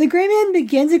 The Grey Man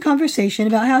begins a conversation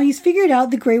about how he's figured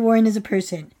out the Grey Warren as a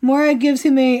person. Mora gives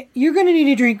him you're going to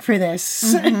need a drink for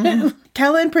this.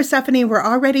 Kella and Persephone were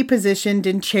already positioned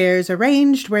in chairs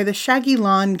arranged where the shaggy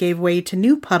lawn gave way to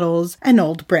new puddles and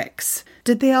old bricks.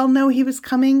 Did they all know he was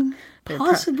coming?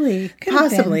 Possibly.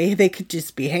 Possibly. They could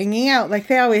just be hanging out like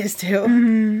they always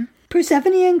do.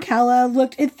 Persephone and Kella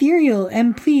looked ethereal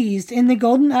and pleased in the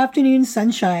golden afternoon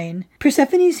sunshine.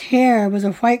 Persephone's hair was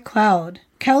a white cloud.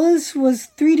 Kella's was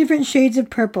 3 different shades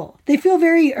of purple. They feel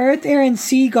very earth, air, and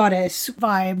sea goddess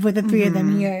vibe with the 3 of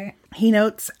them here. He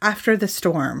notes, after the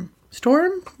storm.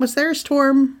 Storm? Was there a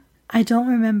storm? I don't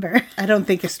remember. I don't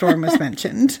think a storm was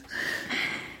mentioned.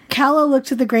 Kella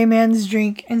looks at the Grey Man's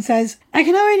drink and says, I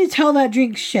can already tell that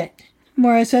drink's shit.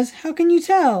 Mora says, how can you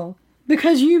tell?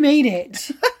 Because you made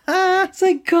it. It's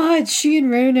like, God, she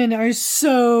and Ronan are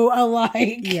so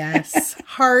alike. Yes.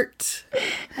 Heart.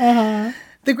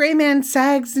 The Grey Man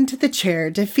sags into the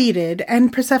chair, defeated,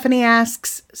 and Persephone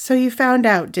asks, so you found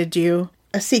out, did you?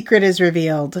 A secret is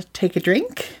revealed. Take a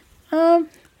drink?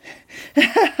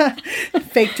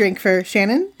 Fake drink for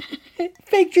Shannon?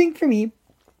 Fake drink for me.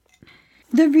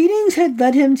 The readings had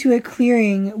led him to a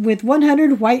clearing with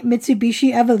 100 white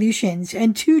Mitsubishi Evolutions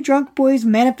and 2 drunk boys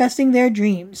manifesting their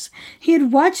dreams. He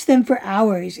had watched them for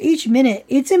hours. Each minute,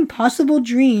 its impossible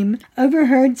dream,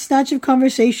 overheard snatch of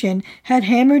conversation, had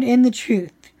hammered in the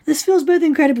truth. This feels both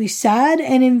incredibly sad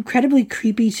and incredibly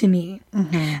creepy to me.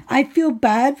 I feel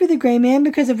bad for the Grey Man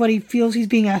because of what he feels he's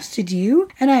being asked to do,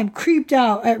 and I'm creeped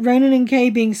out at Ronan and Kay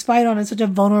being spied on in such a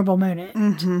vulnerable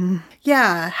moment.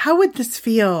 Yeah, how would this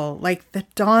feel? Like the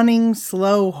dawning,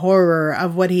 slow horror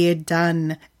of what he had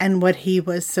done and what he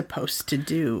was supposed to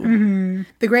do.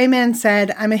 The Grey Man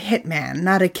said, I'm a hitman,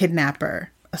 not a kidnapper.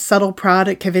 A subtle prod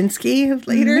at Kavinsky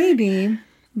later? Maybe.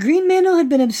 Green Mantle had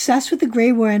been obsessed with the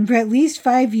Grey Warren for at least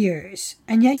 5 years,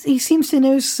 and yet he seems to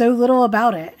know so little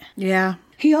about it. Yeah.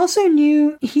 He also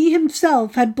knew he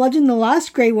himself had bludgeoned the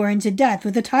last Grey Warren to death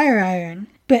with a tire iron.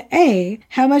 But A,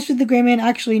 how much did the Grey Man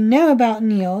actually know about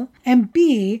Neil? And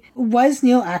B, was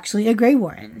Neil actually a Grey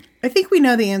Warren? I think we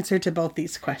know the answer to both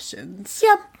these questions.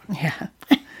 Yep. Yeah.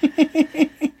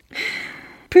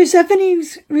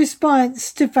 Persephone's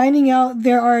response to finding out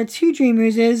there are 2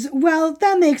 dreamers is, well,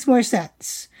 that makes more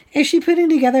sense. Is she putting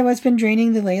together what's been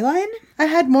draining the ley line? I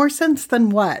had more sense than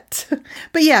what?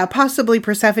 But yeah, possibly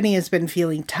Persephone has been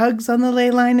feeling tugs on the ley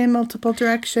line in multiple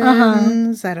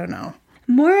directions. I don't know.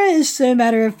 Mora is so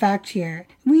matter-of-fact here.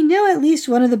 We know at least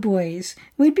one of the boys.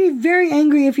 We'd be very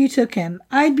angry if you took him.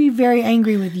 I'd be very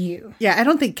angry with you. Yeah, I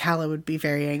don't think Kalla would be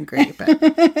very angry,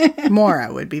 but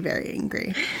Mora would be very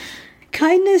angry.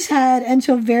 Kindness had,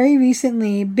 until very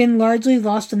recently, been largely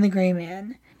lost on the Grey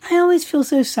Man. I always feel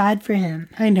so sad for him.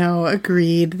 I know,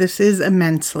 agreed. This is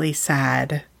immensely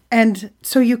sad. And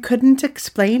so you couldn't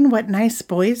explain what nice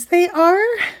boys they are?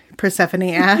 Persephone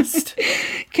asked.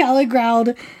 Kalla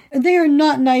growled, they are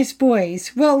not nice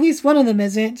boys. Well, at least one of them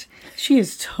isn't. She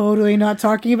is totally not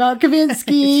talking about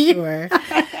Kavinsky. Sure.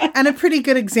 And a pretty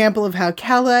good example of how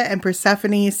Kalla and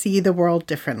Persephone see the world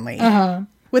differently.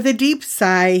 With a deep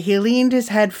sigh, he leaned his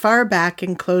head far back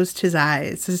and closed his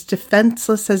eyes, as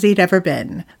defenseless as he'd ever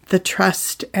been. The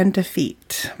trust and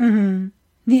defeat.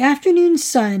 The afternoon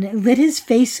sun lit his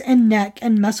face and neck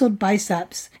and muscled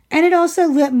biceps, and it also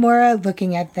lit Mora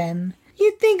looking at them.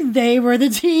 You'd think they were the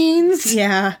teens.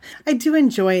 Yeah, I do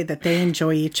enjoy that they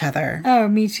enjoy each other. Oh,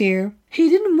 me too. He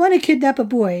didn't want to kidnap a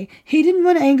boy. He didn't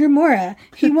want to anger Mora.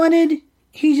 He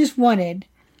just wanted.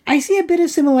 I see a bit of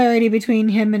similarity between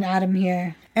him and Adam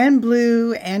here. And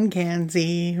Blue and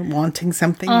Gansey wanting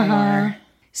something more.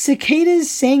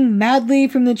 Cicadas sang madly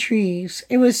from the trees.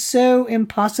 It was so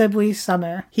impossibly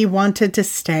summer. He wanted to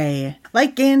stay.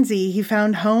 Like Gansey, he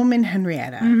found home in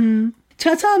Henrietta.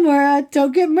 Ta-ta, Mora,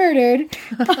 don't get murdered.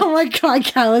 Oh my god,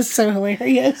 Kalla's so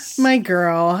hilarious. My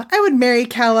girl. I would marry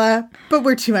Kalla, but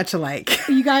we're too much alike.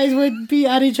 You guys would be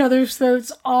at each other's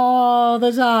throats all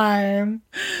the time.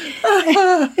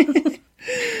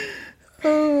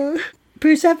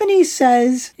 Persephone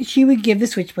says she would give the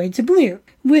Switchblade to Blue,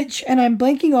 which, and I'm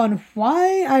blanking on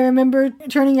why, I remember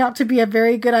turning out to be a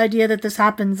very good idea that this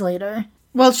happens later.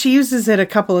 Well, she uses it a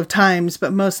couple of times,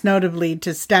 but most notably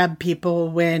to stab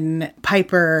people when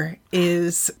Piper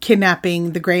is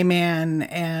kidnapping the Grey Man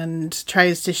and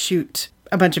tries to shoot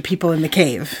a bunch of people in the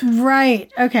cave.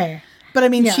 Right. Okay. But I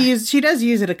mean, she does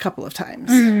use it a couple of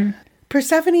times.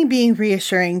 Persephone being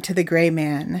reassuring to the gray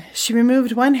man, she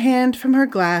removed one hand from her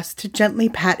glass to gently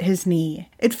pat his knee.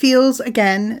 It feels,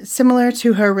 again, similar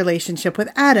to her relationship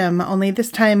with Adam, only this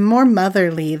time more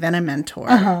motherly than a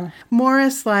mentor.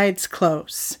 Mora slides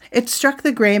close. It struck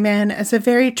the gray man as a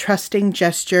very trusting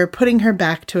gesture, putting her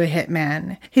back to a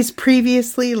hitman. His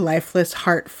previously lifeless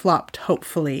heart flopped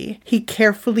hopefully. He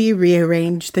carefully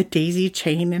rearranged the daisy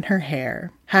chain in her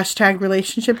hair. Hashtag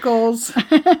relationship goals.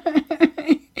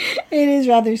 It is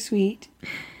rather sweet.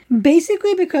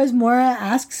 Basically, because Mora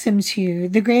asks him to,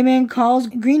 the Gray Man calls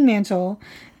Greenmantle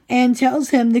and tells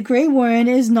him the Grey Warren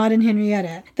is not in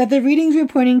Henrietta, that the readings were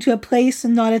pointing to a place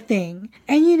and not a thing.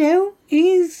 And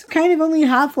he's kind of only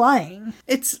half lying.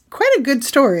 It's quite a good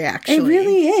story, actually. It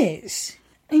really is.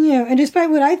 And despite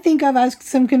what I think of as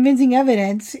some convincing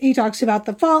evidence, he talks about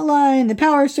the fault line, the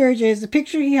power surges, the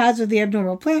picture he has of the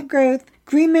abnormal plant growth.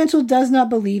 Greenmantle does not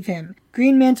believe him.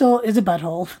 Greenmantle is a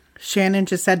butthole. Shannon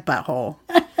just said butthole.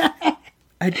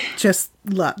 I just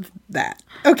love that.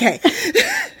 Okay.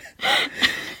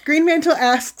 Greenmantle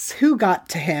asks who got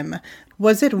to him.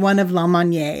 Was it one of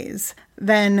Lamonier's?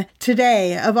 Then,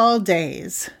 today, of all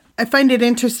days. I find it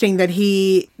interesting that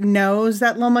he knows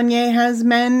that Lamonnier has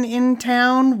men in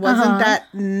town. Wasn't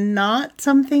that not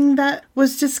something that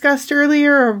was discussed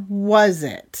earlier, or was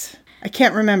it? I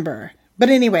can't remember. But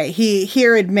anyway, he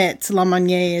here admits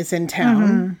Lamonnier is in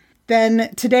town.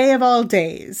 Then, today of all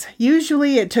days.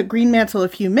 Usually it took Greenmantle a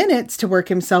few minutes to work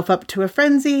himself up to a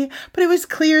frenzy, but it was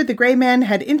clear the Gray Man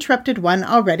had interrupted one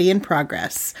already in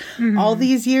progress. All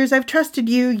these years I've trusted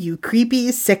you, you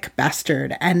creepy, sick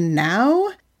bastard. And now?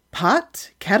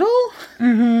 Pot? Kettle?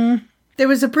 There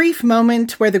was a brief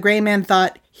moment where the Gray Man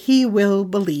thought, he will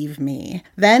believe me.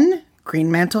 Then,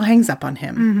 Greenmantle hangs up on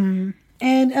him.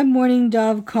 And a mourning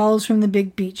dove calls from the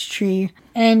big beech tree.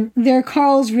 And their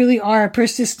calls really are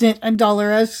persistent and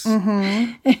dolorous.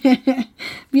 Yeah,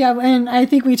 and I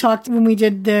think we talked when we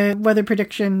did the weather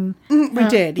prediction. We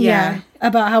did, yeah.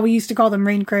 About how we used to call them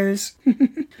rain crows.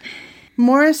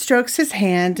 Mora strokes his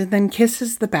hand and then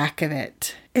kisses the back of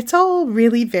it. It's all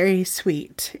really very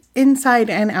sweet, inside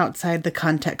and outside the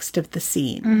context of the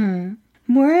scene.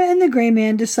 Mora and the Gray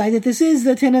Man decide that this is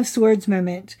the Ten of Swords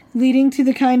moment, leading to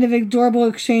the kind of adorable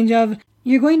exchange of,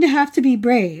 you're going to have to be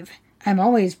brave. I'm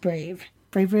always brave.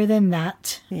 Braver than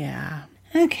that. Yeah.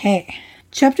 Okay.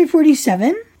 Chapter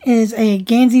 47 is a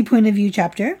Gansey point of view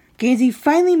chapter. Gansey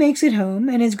finally makes it home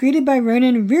and is greeted by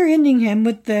Ronan rear-ending him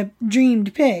with the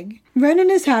dreamed pig. Ronan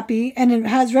is happy and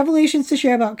has revelations to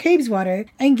share about Cabeswater,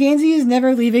 and Gansey is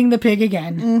never leaving the pig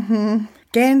again.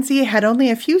 Gansey had only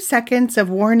a few seconds of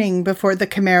warning before the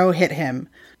Camaro hit him.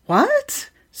 What?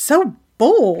 So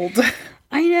bold.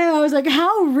 I know, I was like,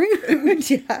 how rude.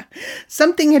 Yeah.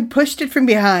 Something had pushed it from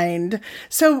behind.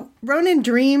 So Ronan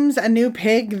dreams a new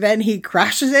pig, then he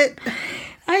crashes it.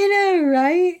 I know,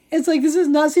 right? It's like, this does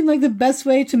not seem like the best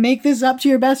way to make this up to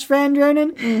your best friend,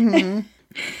 Ronan.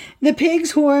 The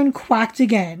pig's horn quacked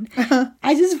again.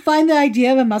 I just find the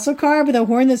idea of a muscle car with a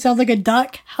horn that sounds like a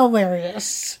duck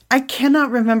hilarious. I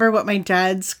cannot remember what my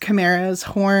dad's Camaro's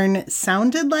horn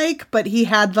sounded like, but he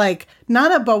had like,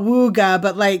 not a bawooga,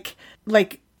 but like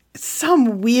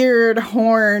some weird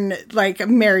horn, like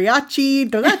mariachi,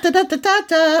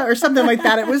 da-da-da-da-da-da, or something like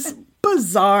that. It was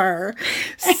bizarre.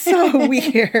 So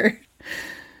weird.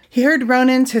 He heard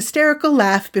Ronan's hysterical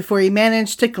laugh before he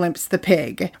managed to glimpse the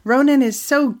pig. Ronan is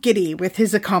so giddy with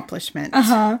his accomplishment.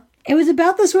 It was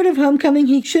about the sort of homecoming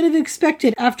he should have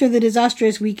expected after the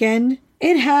disastrous weekend.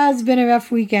 It has been a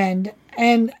rough weekend,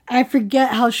 and I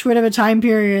forget how short of a time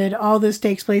period all this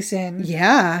takes place in.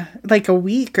 Yeah, like a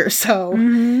week or so.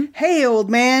 Hey, old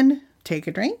man, take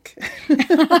a drink.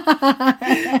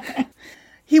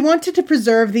 He wanted to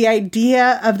preserve the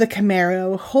idea of the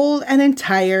Camaro whole and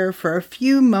entire for a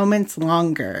few moments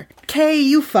longer. Kay,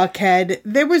 you fuckhead,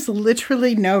 there was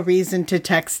literally no reason to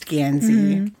text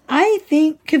Gansey. I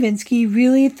think Kavinsky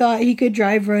really thought he could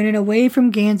drive Ronan away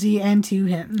from Gansey and to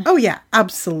him. Oh yeah,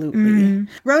 absolutely.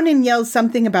 Ronan yells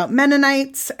something about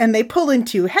Mennonites, and they pull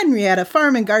into Henrietta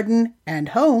Farm and Garden and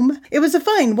home. It was a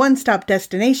fine one-stop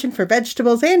destination for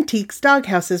vegetables, antiques,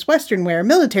 doghouses, western wear,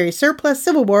 military surplus,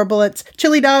 Civil War bullets,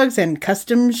 chili dogs, and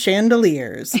custom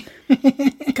chandeliers.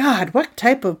 God, what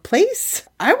type of place?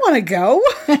 I want to go.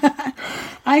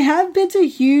 I have been to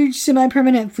huge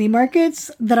semi-permanent flea markets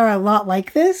that are a lot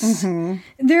like this.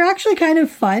 They're actually kind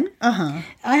of fun. I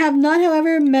have not,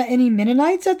 however, met any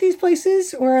Mennonites at these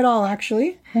places, or at all,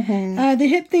 actually. The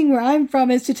hip thing where I'm from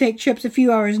is to take trips a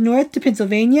few hours north to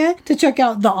Pennsylvania to check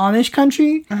out the Amish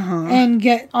country and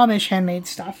get Amish handmade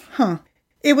stuff.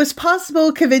 It was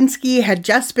possible Kavinsky had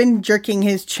just been jerking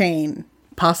his chain.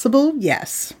 Possible?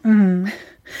 Yes.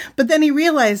 But then he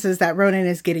realizes that Ronan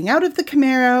is getting out of the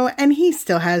Camaro and he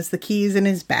still has the keys in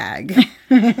his bag.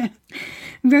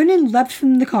 Ronan leapt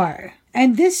from the car,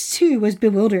 and this too was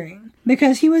bewildering,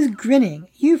 because he was grinning,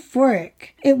 euphoric.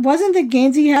 It wasn't that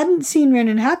Gansey hadn't seen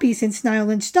Ronan happy since Niall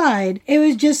Lynch died, it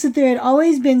was just that there had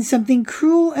always been something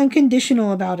cruel and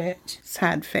conditional about it.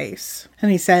 Sad face. And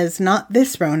he says, not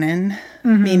this Ronan,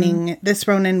 meaning this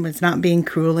Ronan was not being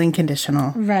cruel and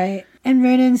conditional. Right. And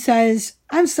Ronan says,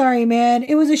 I'm sorry, man.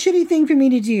 It was a shitty thing for me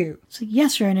to do. So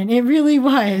yes, Ronan, it really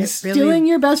was. Stealing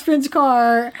your best friend's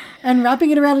car and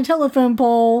wrapping it around a telephone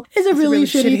pole is a really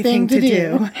shitty thing to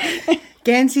do.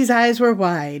 Gansey's eyes were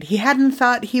wide. He hadn't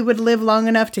thought he would live long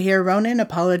enough to hear Ronan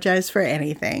apologize for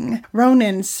anything.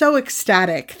 Ronan, so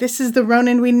ecstatic. This is the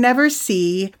Ronan we never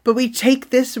see, but we take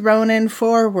this Ronan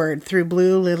forward through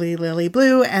Blue, Lily, Lily,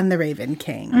 Blue, and the Raven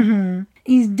King.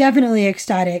 He's definitely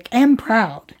ecstatic and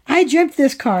proud. I dreamt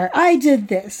this car. I did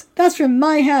this. That's from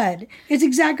my head. It's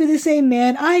exactly the same,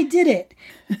 man. I did it.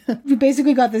 We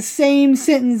basically got the same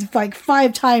sentence like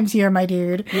 5 times here, my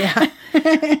dude. Yeah.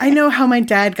 I know how my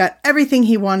dad got everything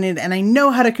he wanted, and I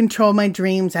know how to control my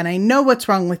dreams, and I know what's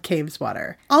wrong with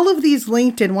Cabeswater. All of these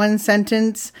linked in one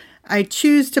sentence. I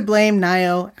choose to blame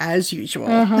Niall as usual.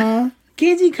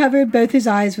 Gansey covered both his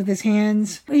eyes with his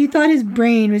hands. He thought his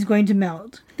brain was going to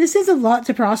melt. This is a lot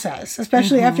to process,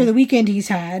 especially after the weekend he's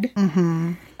had.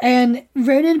 And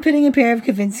Ronan putting a pair of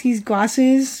Kavinsky's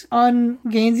glasses on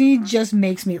Gansey just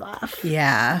makes me laugh.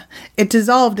 Yeah. It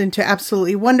dissolved into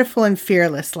absolutely wonderful and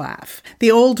fearless laugh. The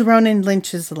old Ronan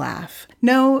Lynch's laugh.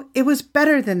 No, it was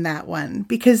better than that one,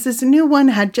 because this new one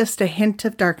had just a hint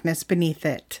of darkness beneath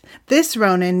it. This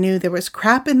Ronan knew there was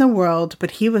crap in the world, but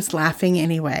he was laughing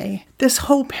anyway. This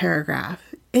whole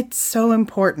paragraph, it's so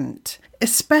important.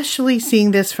 Especially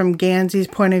seeing this from Gansey's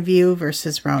point of view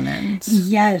versus Ronan's.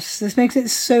 Yes, this makes it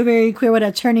so very clear what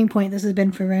a turning point this has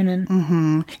been for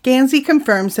Ronan. Gansey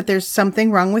confirms that there's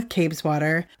something wrong with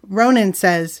Cabeswater. Ronan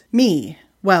says, me.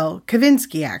 Well,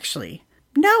 Kavinsky, actually.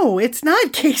 No, it's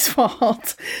not Kay's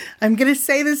fault. I'm going to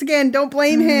say this again. Don't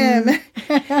blame him.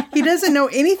 He doesn't know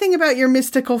anything about your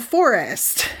mystical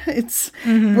forest. It's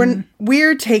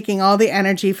we're taking all the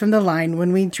energy from the line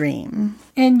when we dream.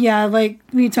 And yeah, like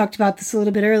we talked about this a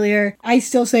little bit earlier, I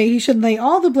still say he should lay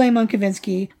all the blame on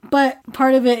Kavinsky, but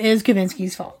part of it is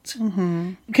Kavinsky's fault.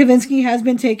 Kavinsky has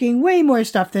been taking way more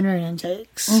stuff than Ronan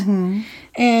takes.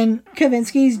 And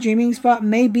Kavinsky's dreaming spot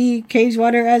may be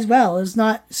Cabeswater as well. It's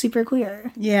not super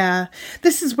clear. Yeah.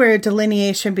 This is where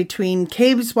delineation between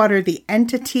Cabeswater, the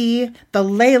entity, the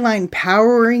ley line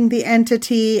powering the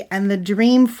entity, and the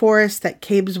dream forest that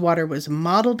Cabeswater was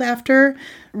modeled after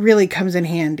really comes in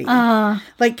handy.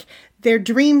 Like, their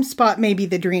dream spot may be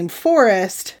the dream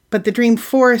forest, but the dream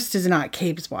forest is not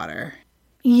Cabeswater.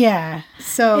 Yeah.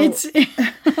 So it's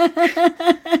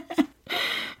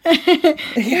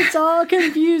it's all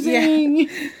confusing.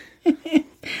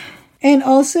 And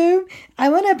also, I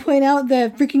want to point out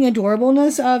the freaking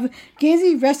adorableness of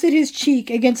Gansey rested his cheek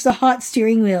against the hot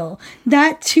steering wheel.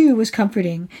 That, too, was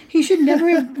comforting. He should never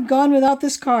have gone without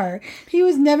this car. He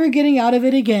was never getting out of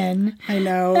it again. I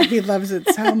know. He loves it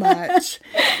so much.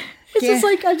 It's just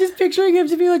like, I'm just picturing him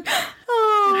to be like,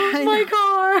 oh, my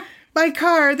car. My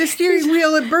car, the steering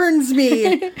wheel, it burns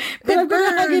me. But I'm going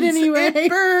to hug it anyway. It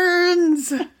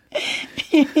burns.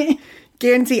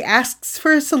 Gansey asks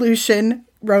for a solution.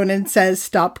 Ronan says,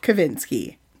 stop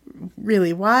Kavinsky.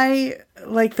 Really, why?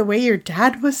 Like the way your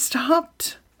dad was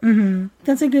stopped?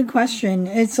 That's a good question.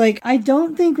 It's like, I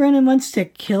don't think Ronan wants to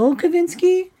kill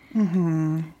Kavinsky.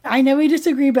 I know we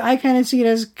disagree, but I kind of see it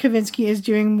as Kavinsky is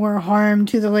doing more harm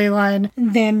to the ley line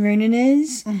than Ronan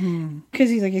is. Because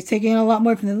he's taking a lot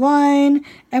more from the line,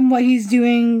 and what he's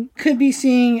doing could be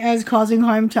seen as causing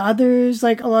harm to others,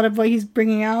 like a lot of what he's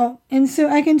bringing out. And so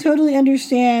I can totally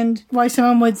understand why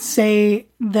someone would say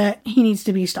that he needs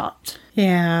to be stopped.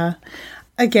 Yeah.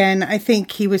 Again, I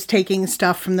think he was taking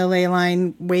stuff from the ley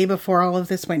line way before all of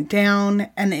this went down.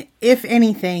 And if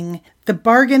anything, the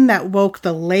bargain that woke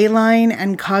the ley line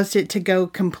and caused it to go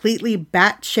completely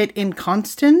batshit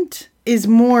inconstant is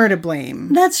more to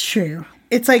blame. That's true.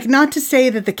 It's like, not to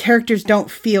say that the characters don't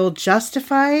feel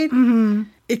justified.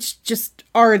 It's just,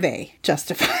 are they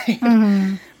justified?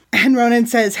 And Ronan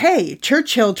says, hey,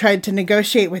 Churchill tried to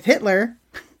negotiate with Hitler.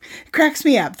 It cracks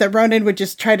me up that Ronan would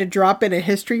just try to drop in a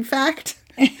history fact.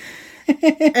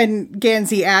 And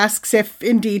Gansey asks if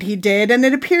indeed he did, and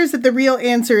it appears that the real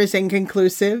answer is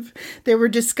inconclusive. There were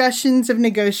discussions of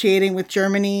negotiating with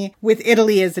Germany, with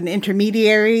Italy as an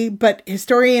intermediary, but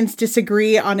historians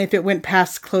disagree on if it went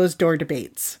past closed-door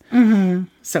debates. Mm-hmm.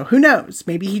 So who knows?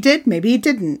 Maybe he did, maybe he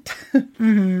didn't.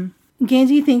 Mm-hmm.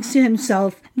 Gansey thinks to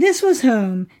himself, this was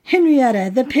home. Henrietta,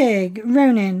 the pig,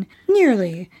 Ronan.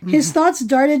 Nearly. His thoughts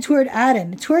darted toward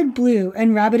Adam, toward Blue,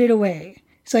 and rabbited away.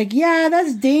 It's like, yeah,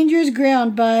 that's dangerous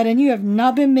ground, bud, and you have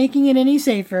not been making it any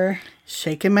safer.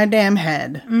 Shaking my damn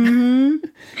head. Mm-hmm.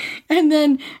 And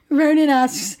then Ronan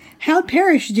asks, how'd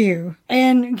Parrish do?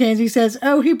 And Gansey says,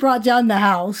 oh, he brought down the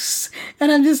house.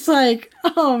 And I'm just like,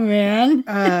 oh, man.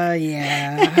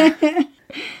 Yeah.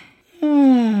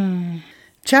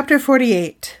 Chapter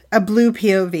 48, A Blue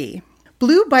POV.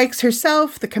 Blue bikes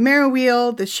herself, the Camaro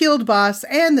wheel, the shield boss,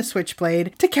 and the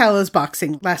switchblade to Callow's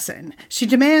boxing lesson. She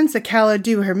demands that Callow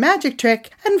do her magic trick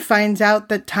and finds out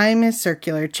that time is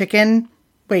circular chicken.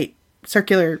 Wait,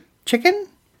 circular chicken?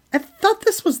 I thought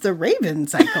this was the Raven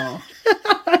cycle.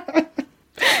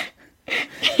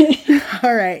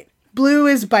 All right. Blue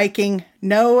is biking.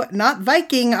 No, not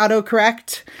Viking,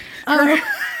 autocorrect.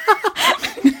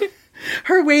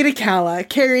 Her way to Calla,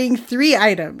 carrying 3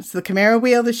 items, the Camaro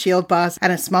wheel, the shield boss,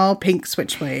 and a small pink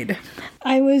switchblade.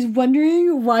 I was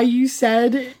wondering why you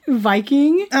said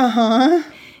Viking. Uh-huh.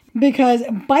 Because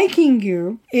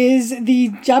Bikingu is the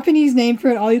Japanese name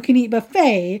for an all-you-can-eat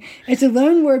buffet. It's a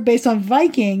loan word based on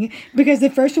Viking because the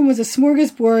first one was a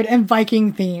smorgasbord and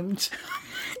Viking-themed.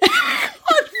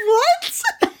 What?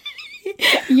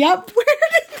 Yep. Where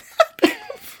did that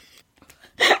come from?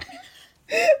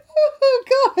 Oh,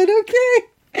 God, okay.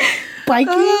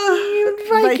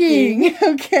 Viking.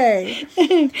 Okay.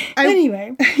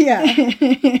 Anyway. Yeah.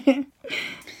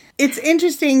 It's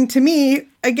interesting to me,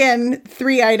 again,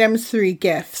 3 items, 3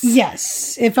 gifts.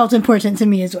 Yes, it felt important to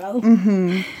me as well.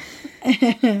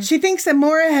 Mm-hmm. She thinks that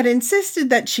Mora had insisted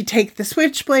that she take the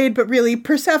switchblade, but really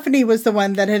Persephone was the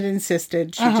one that had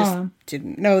insisted. She just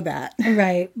didn't know that.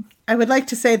 Right. I would like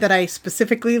to say that I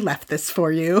specifically left this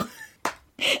for you.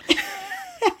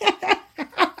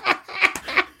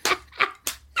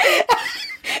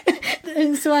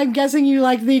 And so I'm guessing you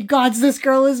like the gods, this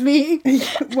girl is me.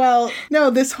 Well, no,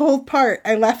 this whole part,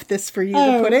 I left this for you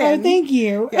to put in. Oh, thank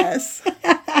you. Yes.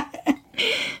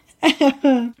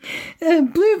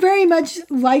 Blue very much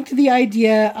liked the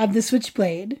idea of the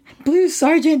switchblade. Blue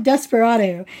Sergeant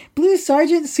Desperado. Blue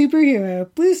Sergeant Superhero.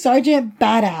 Blue Sergeant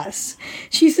Badass.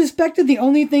 She suspected the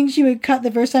only thing she would cut the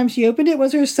first time she opened it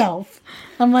was herself.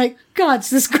 I'm like,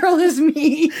 gods, this girl is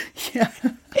me. Yeah.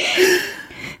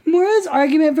 Mora's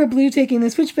argument for Blue taking the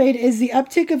switchblade is the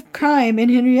uptick of crime in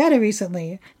Henrietta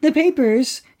recently. The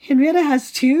papers, Henrietta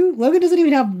has 2, Logan doesn't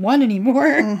even have 1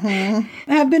 anymore,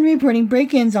 have been reporting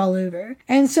break-ins all over.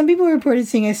 And some people reported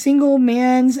seeing a single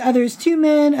man's, others 2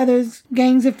 men, others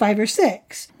gangs of 5 or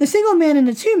 6. The single man and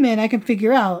the 2 men I can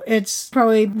figure out. It's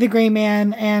probably the gray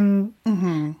man and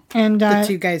the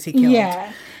 2 guys he killed.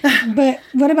 Yeah. But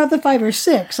what about the 5 or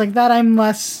 6? Like that I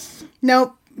must...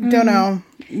 Nope. Don't know.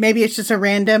 Maybe it's just a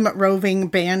random roving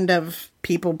band of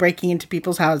people breaking into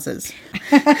people's houses.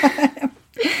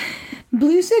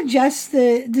 Blue suggests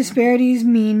the disparities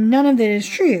mean none of it is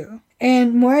true.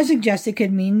 And Mora suggests it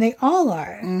could mean they all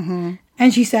are. Mm-hmm.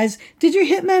 And she says, did your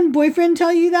hitman boyfriend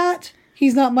tell you that?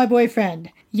 He's not my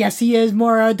boyfriend. Yes, he is,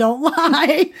 Mora. Don't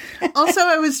lie. Also,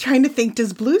 I was trying to think,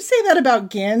 does Blue say that about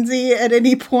Gansey at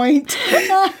any point? He's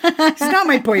not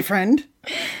my boyfriend.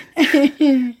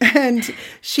 And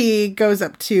she goes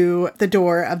up to the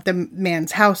door of the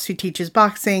man's house who teaches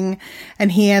boxing,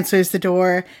 and he answers the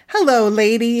door. Hello,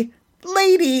 lady.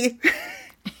 Lady,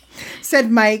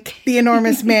 said Mike, the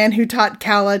enormous man who taught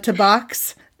Calla to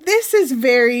box. This is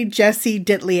very Jessie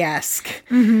Ditley-esque.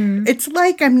 Mm-hmm. It's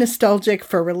like I'm nostalgic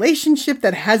for a relationship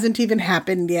that hasn't even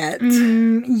happened yet.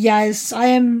 Yes, I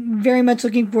am very much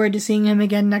looking forward to seeing him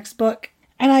again next book.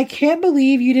 And I can't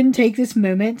believe you didn't take this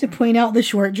moment to point out the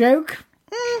short joke.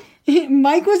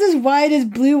 Mike was as wide as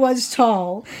Blue was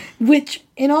tall, which,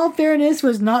 in all fairness,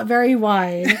 was not very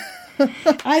wide.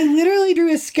 I literally drew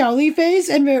a scowly face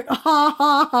and wrote, ha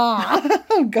ha ha.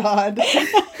 Oh, God.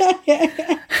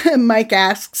 Mike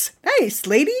asks, nice,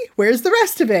 lady, where's the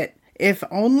rest of it? If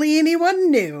only anyone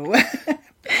knew.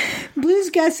 Blue's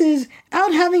guess is,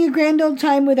 out having a grand old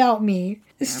time without me.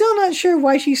 Still not sure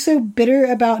why she's so bitter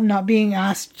about not being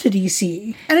asked to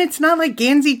DC. And it's not like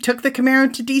Gansey took the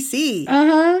Camaro to DC.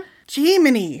 Uh-huh.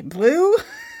 Jiminy, Blue.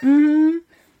 Mm-hmm.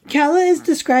 Kala is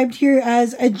described here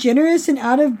as a generous and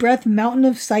out-of-breath mountain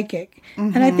of psychic,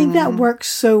 and I think that works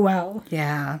so well.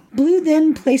 Yeah. Blue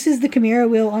then places the Chimera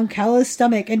wheel on Kala's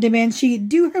stomach and demands she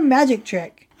do her magic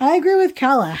trick. I agree with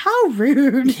Kala. How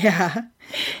rude. Yeah.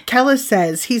 Kala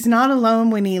says he's not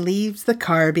alone when he leaves the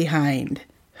car behind.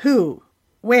 Who?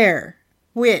 Where?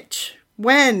 Which?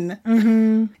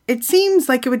 When? It seems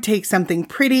like it would take something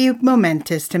pretty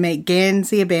momentous to make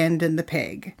Gansey abandon the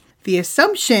pig. The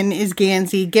assumption is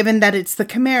Gansey, given that it's the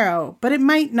Camaro, but it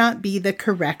might not be the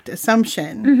correct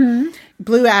assumption.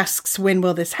 Blue asks, when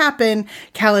will this happen?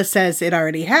 Kala says it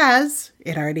already has.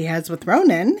 It already has with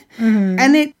Ronan.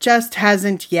 And it just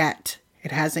hasn't yet.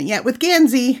 It hasn't yet with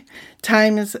Gansey.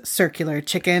 Time is circular,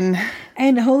 chicken.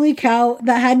 And holy cow,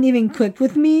 that hadn't even clicked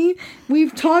with me.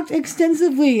 We've talked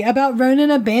extensively about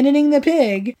Ronan abandoning the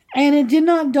pig, and it did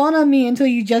not dawn on me until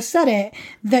you just said it,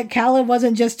 that Kala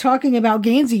wasn't just talking about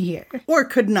Gansey here. Or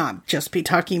could not just be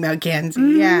talking about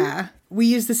Gansey, yeah. We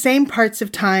use the same parts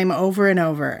of time over and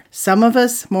over. Some of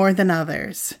us more than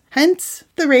others. Hence,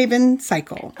 the Raven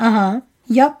cycle.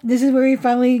 Yep, this is where we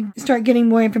finally start getting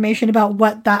more information about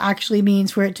what that actually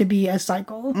means for it to be a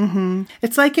cycle.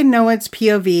 It's like in Noah's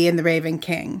POV in The Raven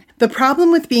King. The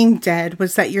problem with being dead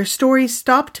was that your story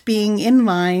stopped being in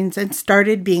lines and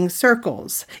started being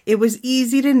circles. It was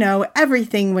easy to know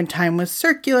everything when time was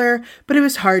circular, but it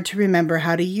was hard to remember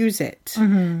how to use it.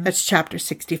 That's chapter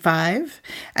 65.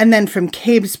 And then from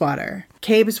Cabeswater.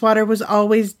 Cabeswater was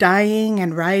always dying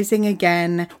and rising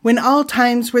again. When all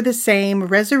times were the same,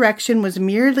 resurrection was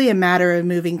merely a matter of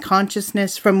moving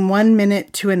consciousness from one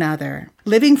minute to another.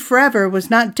 Living forever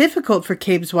was not difficult for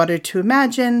Cabeswater to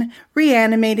imagine.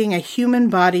 Reanimating a human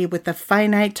body with a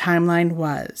finite timeline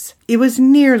was. It was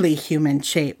nearly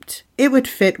human-shaped. It would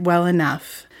fit well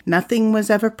enough. Nothing was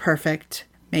ever perfect.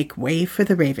 Make way for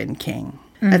the Raven King.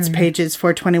 That's pages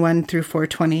 421 through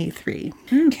 423.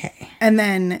 Okay. And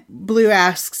then Blue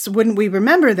asks, wouldn't we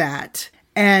remember that?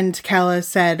 And Kala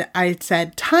said, I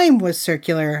said time was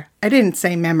circular. I didn't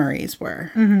say memories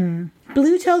were.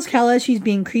 Blue tells Kala she's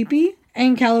being creepy,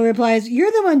 and Kala replies,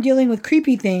 you're the one dealing with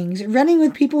creepy things, running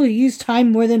with people who use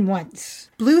time more than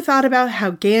once. Blue thought about how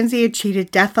Gansey had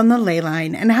cheated death on the ley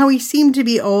line and how he seemed to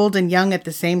be old and young at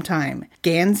the same time.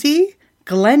 Gansey?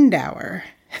 Glendower.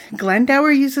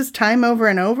 Glendower uses time over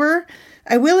and over?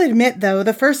 I will admit, though,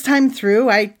 the first time through,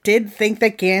 I did think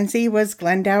that Gansey was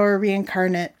Glendower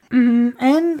reincarnate.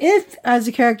 And if, as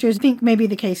the characters think may be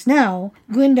the case now,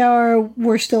 Glendower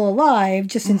were still alive,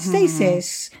 just in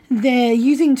stasis, the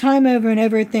using time over and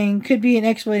over thing could be an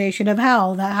explanation of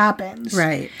how that happens.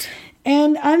 Right.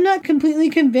 And I'm not completely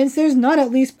convinced there's not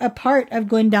at least a part of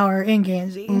Glendower in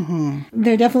Gansey.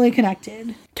 They're definitely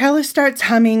connected. Kala starts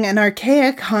humming an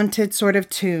archaic, haunted sort of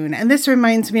tune, and this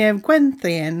reminds me of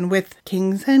Gwenllian with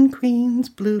Kings and Queens,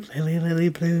 Blue Lily, Lily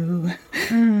Blue.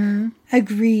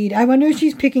 Agreed. I wonder if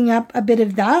she's picking up a bit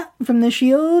of that from the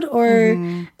Shield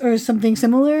or something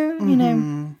similar, you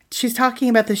know. She's talking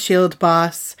about the Shield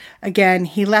boss. Again,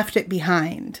 he left it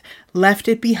behind. Left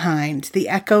it behind. The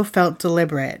echo felt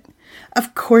deliberate.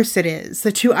 Of course it is.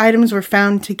 The two items were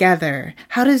found together.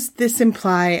 How does this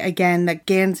imply, again, that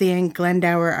Gansey and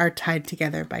Glendower are tied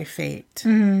together by fate?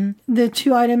 The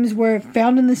two items were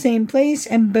found in the same place,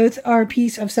 and both are a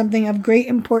piece of something of great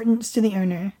importance to the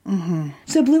owner.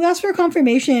 So Blue asks for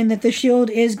confirmation that the shield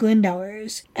is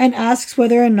Glendower's, and asks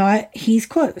whether or not he's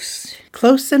close.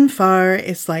 Close and far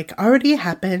is like already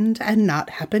happened and not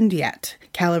happened yet,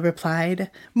 Kala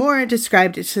replied. Mora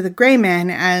described it to the Gray Man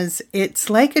as it's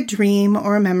like a dream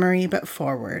or a memory but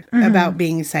forward, about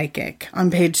being psychic, on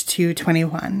page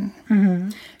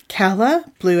 221. Kala,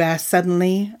 Blue asked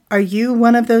suddenly, are you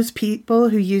one of those people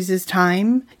who uses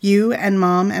time? You and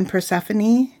Mom and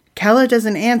Persephone? Kala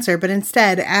doesn't answer, but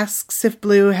instead asks if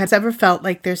Blue has ever felt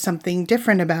like there's something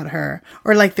different about her,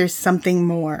 or like there's something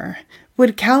more.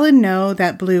 Would Kala know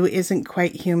that Blue isn't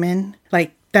quite human?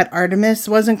 Like that Artemis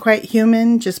wasn't quite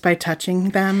human just by touching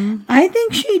them? I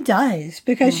think she does,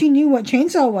 because she knew what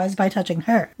Chainsaw was by touching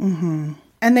her.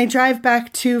 And they drive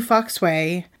back to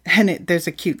Foxway, and there's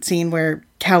a cute scene where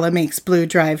Kala makes Blue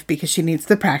drive because she needs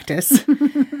the practice.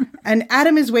 And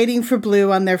Adam is waiting for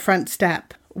Blue on their front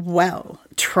step. Well,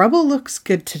 trouble looks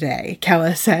good today,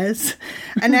 Kala says.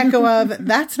 An echo of,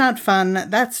 that's not fun,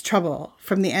 that's trouble,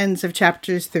 from the ends of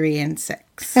chapters 3 and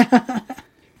 6.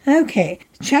 Okay,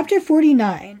 chapter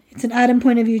 49. It's an Adam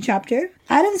point of view chapter.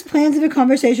 Adam's plans of a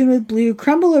conversation with Blue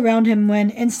crumble around him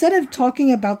when, instead of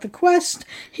talking about the quest,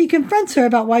 he confronts her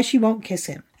about why she won't kiss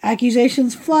him.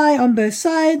 Accusations fly on both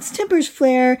sides, tempers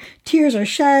flare, tears are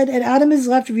shed, and Adam is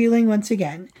left reeling once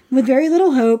again. With very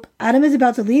little hope, Adam is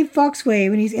about to leave Foxway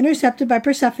when he's intercepted by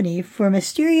Persephone for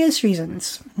mysterious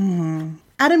reasons.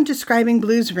 Adam describing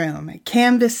Blue's room.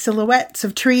 Canvas silhouettes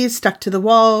of trees stuck to the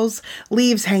walls,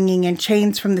 leaves hanging in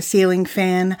chains from the ceiling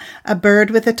fan, a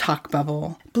bird with a talk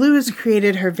bubble. Blue has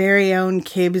created her very own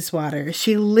Cabeswater.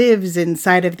 She lives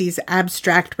inside of these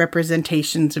abstract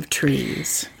representations of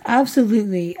trees.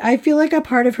 Absolutely. I feel like a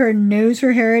part of her knows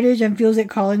her heritage and feels it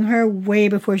calling her way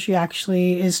before she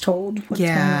actually is told what's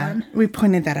going on. We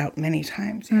pointed that out many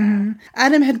times.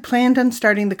 Adam had planned on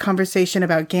starting the conversation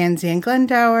about Gansey and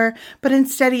Glendower, but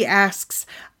instead he asks,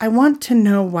 I want to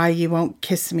know why you won't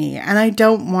kiss me, and I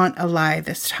don't want a lie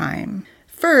this time.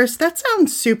 First, that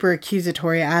sounds super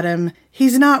accusatory, Adam.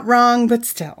 He's not wrong, but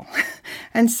still.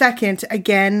 And second,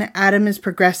 again, Adam is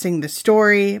progressing the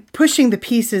story, pushing the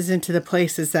pieces into the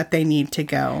places that they need to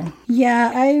go.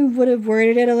 Yeah, I would have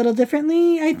worded it a little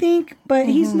differently, I think, but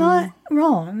he's not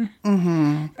wrong.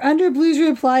 Under Blue's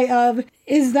reply of,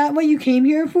 is that what you came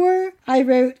here for? I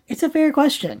wrote, it's a fair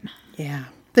question. Yeah.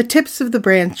 The tips of the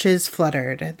branches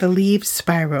fluttered. The leaves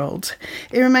spiraled.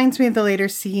 It reminds me of the later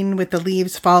scene with the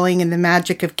leaves falling and the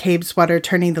magic of Cabeswater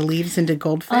turning the leaves into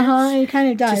goldfish. It kind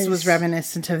of does. Just was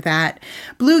reminiscent of that.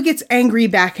 Blue gets angry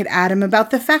back at Adam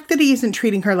about the fact that he isn't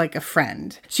treating her like a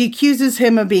friend. She accuses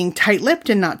him of being tight-lipped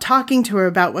and not talking to her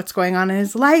about what's going on in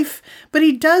his life, but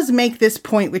he does make this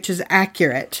point, which is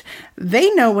accurate. They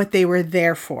know what they were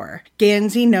there for.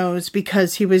 Gansey knows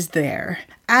because he was there.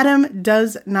 Adam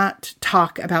does not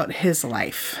talk about his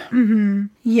life.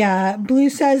 Yeah, Blue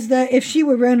says that if she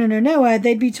were Ronan or Noah,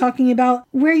 they'd be talking about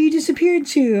where you disappeared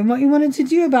to and what you wanted to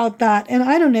do about that, and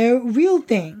I don't know, real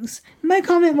things. My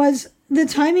comment was, the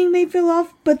timing may feel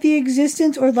off, but the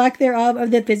existence or lack thereof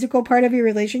of the physical part of your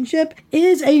relationship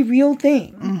is a real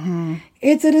thing.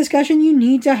 It's a discussion you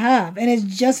need to have, and it's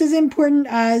just as important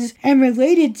as and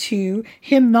related to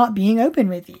him not being open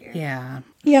with you.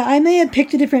 Yeah, I may have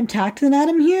picked a different tact than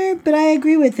Adam here, but I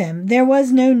agree with him. There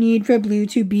was no need for Blue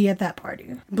to be at that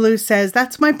party. Blue says,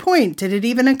 that's my point. Did it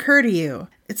even occur to you?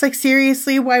 It's like,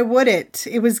 seriously, why would it?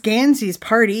 It was Gansey's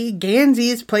party,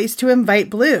 Gansey's place to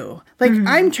invite Blue. Like,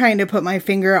 I'm trying to put my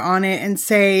finger on it and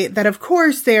say that, of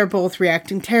course, they are both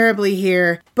reacting terribly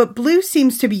here, but Blue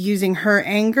seems to be using her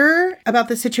anger about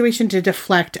the situation to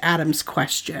deflect Adam's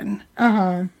question.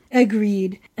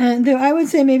 Agreed. Though I would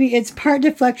say maybe it's part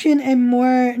deflection and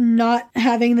more not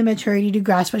having the maturity to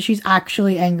grasp what she's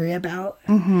actually angry about.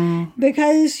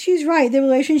 Because she's right, the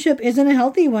relationship isn't a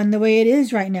healthy one the way it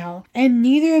is right now. And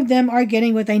neither of them are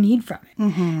getting what they need from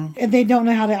it. They don't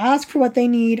know how to ask for what they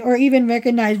need or even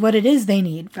recognize what it is they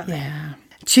need from it.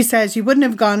 She says, you wouldn't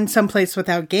have gone someplace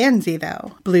without Gansey,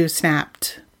 though, Blue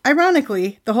snapped.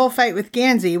 Ironically, the whole fight with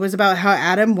Gansey was about how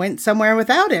Adam went somewhere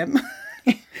without him.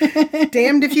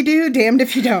 Damned if you do, damned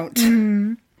if you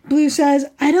don't. Blue says,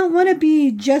 I don't want to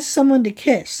be just someone to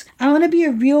kiss. I want to be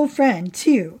a real friend,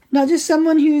 too. Not just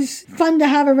someone who's fun to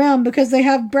have around because they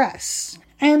have breasts.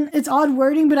 And it's odd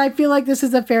wording, but I feel like this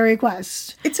is a fair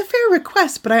request. It's a fair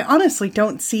request, but I honestly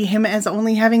don't see him as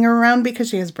only having her around because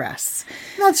she has breasts.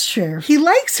 That's true. He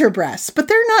likes her breasts, but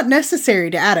they're not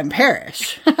necessary to Adam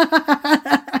Parrish.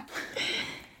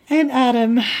 And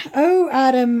Adam, oh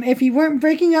Adam, if you weren't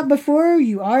breaking up before,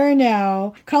 you are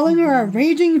now. Calling her a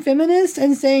raging feminist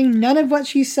and saying none of what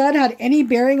she said had any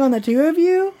bearing on the two of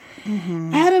you?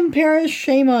 Adam Parrish,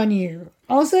 shame on you.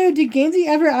 Also, did Gansey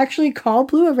ever actually call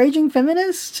Blue a raging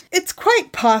feminist? It's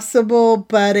quite possible,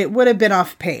 but it would have been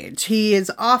off page. He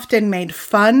has often made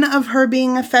fun of her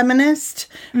being a feminist,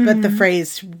 but the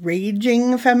phrase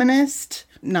raging feminist,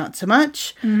 not so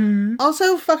much.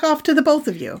 Also, fuck off to the both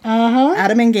of you.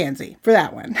 Adam and Gansey, for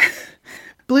that one.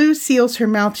 Blue seals her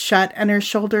mouth shut and her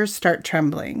shoulders start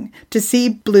trembling. To see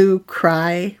Blue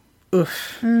cry,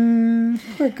 oof.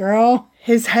 Poor girl.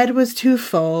 His head was too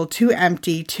full, too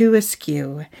empty, too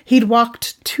askew. He'd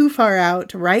walked too far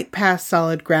out, right past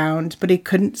solid ground, but he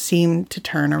couldn't seem to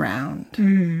turn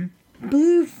around.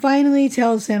 Blue finally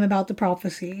tells him about the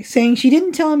prophecy, saying she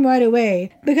didn't tell him right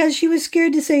away because she was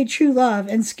scared to say true love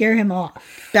and scare him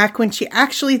off. Back when she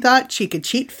actually thought she could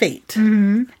cheat fate.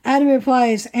 Adam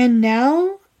replies, and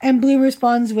now? And Blue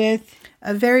responds with,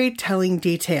 a very telling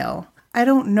detail. I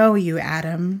don't know you,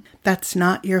 Adam. That's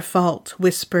not your fault,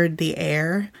 whispered the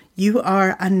air. You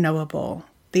are unknowable.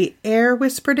 The air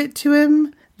whispered it to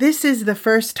him. This is the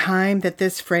first time that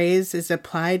this phrase is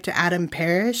applied to Adam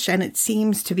Parrish, and it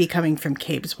seems to be coming from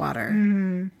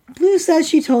Cabeswater. Blue says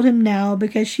she told him now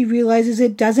because she realizes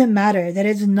it doesn't matter, that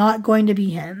it's not going to be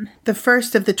him. The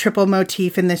first of the triple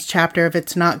motif in this chapter of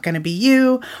it's not going to be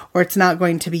you or it's not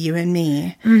going to be you and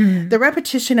me. Mm-hmm. The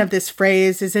repetition of this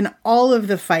phrase is in all of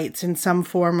the fights in some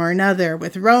form or another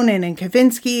with Ronan and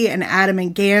Kavinsky and Adam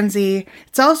and Gansey.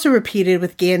 It's also repeated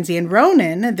with Gansey and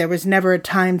Ronan. There was never a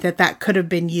time that could have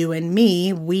been you and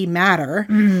me. We matter.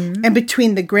 Mm-hmm. And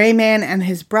between the gray man and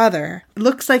his brother, it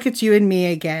looks like it's you and me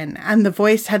again. And the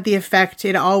voice had the effect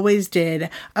it always did,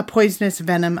 a poisonous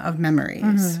venom of memories.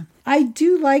 Mm-hmm. I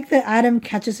do like that Adam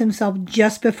catches himself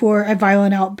just before a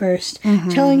violent outburst,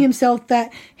 telling himself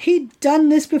that he'd done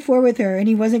this before with her and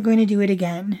he wasn't going to do it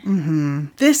again. Mm-hmm.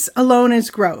 This alone is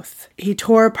growth. He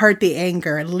tore apart the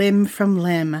anger, limb from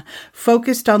limb,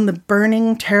 focused on the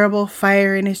burning, terrible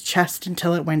fire in his chest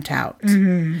until it went out.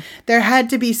 Mm-hmm. There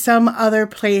had to be some other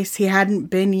place he hadn't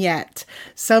been yet,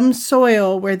 some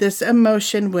soil where this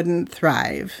emotion wouldn't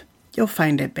thrive. You'll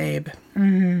find it, babe.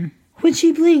 Mm-hmm. When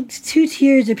she blinked, 2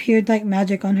 tears appeared like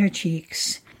magic on her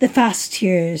cheeks. The fast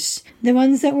tears. The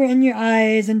ones that were in your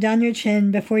eyes and down your chin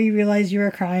before you realized you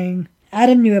were crying.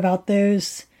 Adam knew about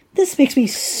those. This makes me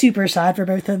super sad for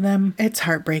both of them. It's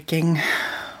heartbreaking.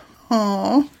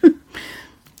 Aw.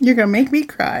 You're gonna make me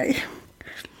cry.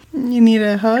 You need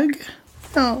a hug?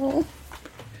 Oh.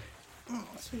 Oh,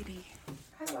 sweetie.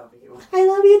 I love you. I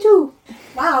love you too.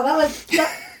 Wow, that was...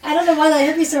 I don't know why that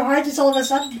hit me so hard just all of a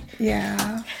sudden.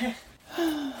 Yeah.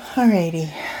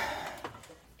 Alrighty.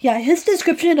 Yeah, his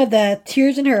description of the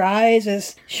tears in her eyes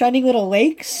as shining little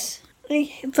lakes.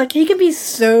 It's like he can be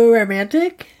so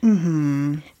romantic.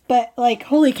 Mm-hmm. But, like,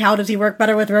 holy cow, does he work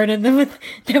better with Ronan than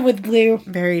with Blue.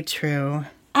 Very true.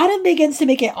 Adam begins to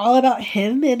make it all about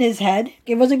him in his head.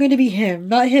 It wasn't going to be him.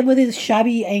 Not him with his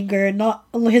shabby anger, not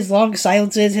his long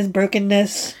silences, his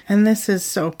brokenness. And this is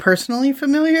so personally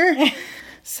familiar.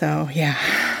 So, yeah.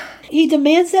 He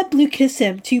demands that Blue kiss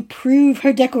him to prove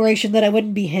her declaration that it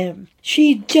wouldn't be him.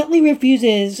 She gently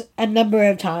refuses a number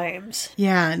of times.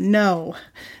 Yeah, no.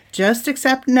 Just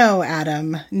accept no,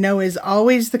 Adam. No is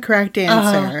always the correct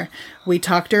answer. We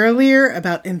talked earlier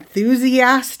about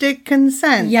enthusiastic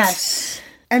consent. Yes.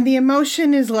 And the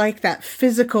emotion is like that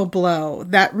physical blow,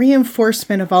 that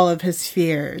reinforcement of all of his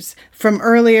fears. From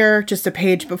earlier, just a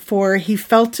page before, he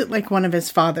felt it like one of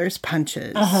his father's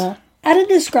punches. Adam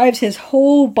describes his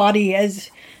whole body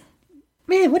as,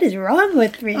 man, what is wrong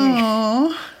with me?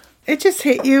 Aww, it just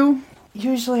hit you.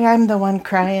 Usually I'm the one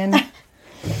crying.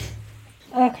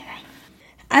 Okay.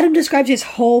 Adam describes his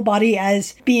whole body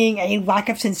as being a lack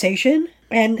of sensation.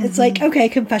 And it's like, okay,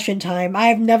 confession time.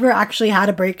 I've never actually had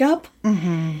a breakup.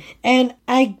 Mm-hmm. And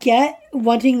I get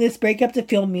wanting this breakup to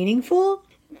feel meaningful.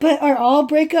 But are all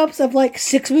breakups of like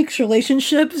 6 weeks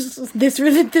relationships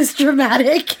this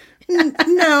dramatic?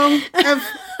 No,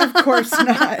 of course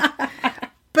not.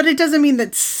 But it doesn't mean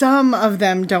that some of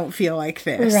them don't feel like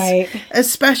this. Right.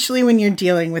 Especially when you're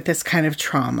dealing with this kind of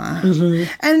trauma.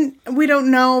 Mm-hmm. And we don't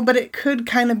know, but it could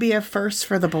kind of be a first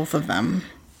for the both of them.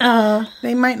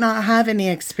 They might not have any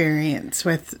experience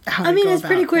with how to go it's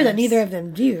pretty clear this. That neither of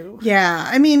them do. Yeah.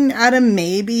 I mean, Adam,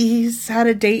 maybe he's had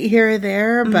a date here or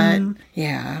there, but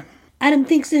yeah. Adam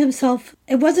thinks to himself,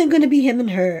 it wasn't going to be him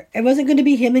and her. It wasn't going to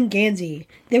be him and Gansey.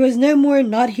 There was no more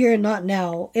not here and not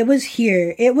now. It was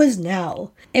here. It was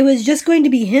now. It was just going to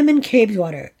be him and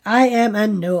Cabeswater. I am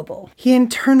unknowable. He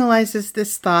internalizes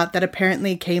this thought that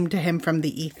apparently came to him from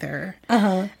the ether.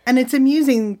 And it's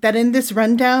amusing that in this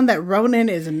rundown that Ronan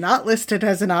is not listed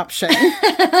as an option.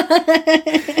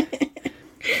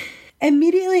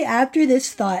 Immediately after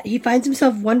this thought, he finds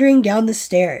himself wandering down the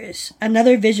stairs.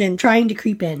 Another vision trying to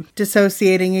creep in.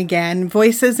 Dissociating again,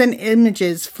 voices and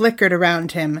images flickered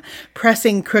around him,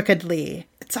 pressing crookedly.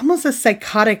 It's almost a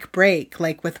psychotic break,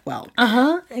 like with Welk.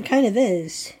 It kind of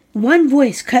is. One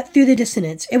voice cut through the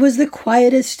dissonance. It was the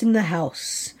quietest in the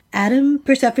house. Adam,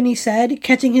 Persephone said,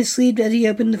 catching his sleeve as he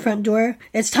opened the front door,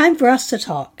 it's time for us to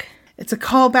talk. It's a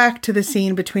callback to the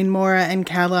scene between Mora and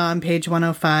Calla on page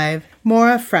 105.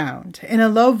 Mora frowned. In a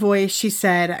low voice, she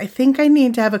said, I think I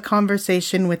need to have a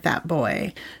conversation with that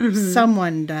boy.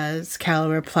 Someone does, Calla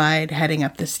replied, heading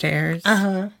up the stairs.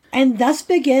 And thus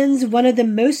begins one of the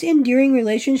most endearing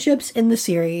relationships in the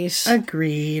series.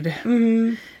 Agreed.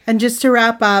 And just to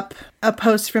wrap up, a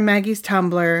post from Maggie's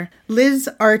Tumblr, Liz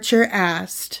Archer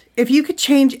asked, if you could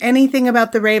change anything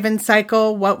about the Raven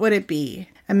cycle, what would it be?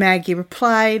 And Maggie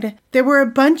replied, there were a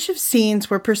bunch of scenes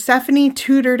where Persephone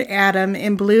tutored Adam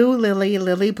in Blue Lily,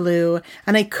 Lily Blue,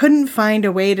 and I couldn't find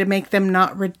a way to make them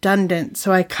not redundant,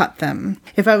 so I cut them.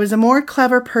 If I was a more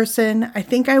clever person, I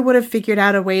think I would have figured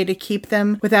out a way to keep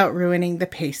them without ruining the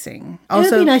pacing. Also,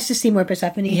 it would be nice to see more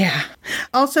Persephone. Yeah.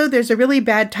 Also, there's a really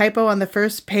bad typo on the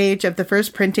first page of the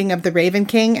first printing of The Raven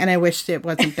King, and I wished it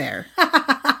wasn't there.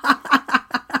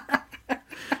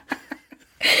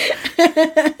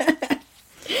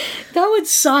 That would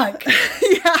suck.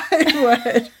 Yeah,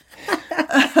 it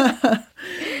would.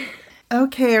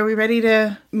 Okay, are we ready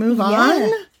to move on?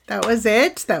 That was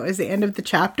it. That was the end of the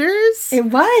chapters. It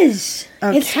was.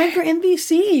 Okay. It's time for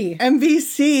MVC.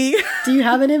 MVC. Do you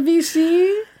have an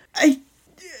MVC?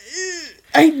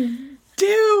 I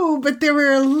do, but there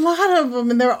were a lot of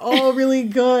them, and they're all really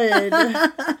good.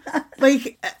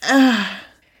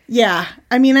 Yeah,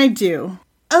 I mean, I do.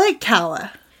 I like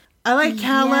Calla. I like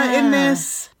Calla in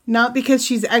this, not because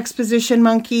she's exposition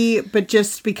monkey, but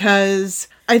just because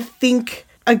I think,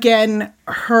 again,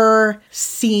 her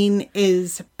scene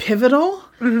is pivotal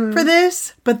for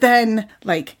this, but then,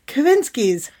 like,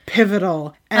 Kavinsky's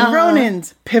pivotal, and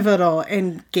Ronan's pivotal,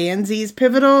 and Gansey's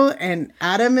pivotal, and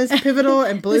Adam is pivotal,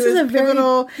 and Blue is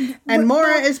pivotal, and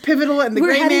Mora is pivotal, and the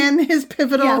Gray Man is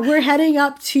pivotal. Yeah, we're heading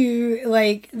up to,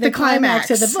 like, the climax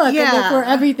of the book, and therefore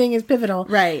everything is pivotal.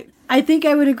 Right. I think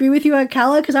I would agree with you on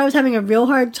Calla, because I was having a real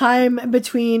hard time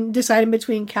deciding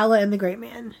between Calla and the Gray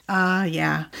Man.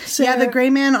 Yeah. So, yeah, the Gray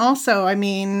Man also, I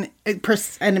mean, and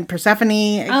Persephone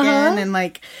again, and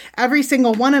like every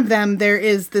single one of them, there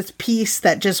is this piece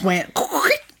that just went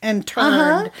and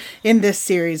turned in this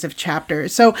series of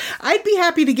chapters. So I'd be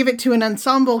happy to give it to an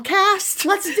ensemble cast.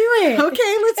 Let's do it.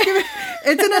 Okay, let's give it.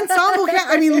 It's an ensemble cast.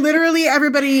 I mean, literally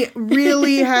everybody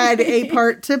really had a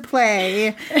part to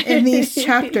play in these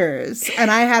chapters.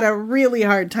 And I had a really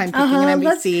hard time picking an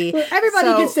MVC.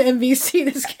 Everybody gets to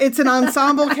MVC this game. It's an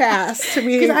ensemble cast.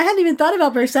 Because I hadn't even thought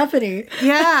about Persephone.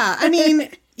 Yeah, I mean,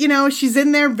 you know, she's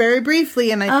in there very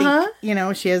briefly, and I think, you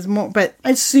know, she has more, but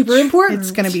it's super important.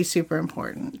 It's going to be super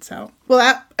important. So, well,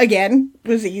 that again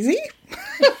was easy.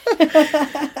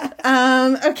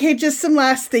 Okay, just some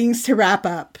last things to wrap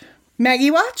up. Maggie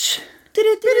Watch.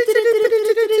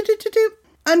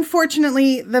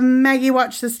 Unfortunately, the Maggie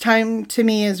Watch this time to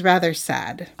me is rather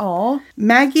sad. Oh,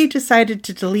 Maggie decided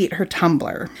to delete her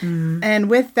Tumblr. And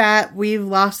with that, we've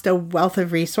lost a wealth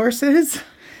of resources.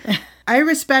 I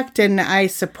respect and I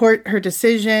support her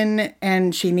decision,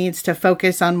 and she needs to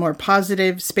focus on more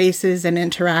positive spaces and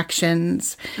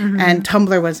interactions. And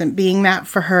Tumblr wasn't being that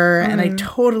for her, and I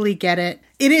totally get it.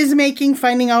 It is making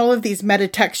finding all of these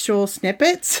metatextual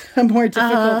snippets a more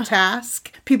difficult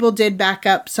task. People did back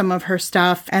up some of her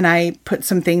stuff, and I put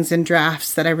some things in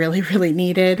drafts that I really, really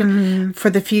needed for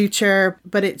the future.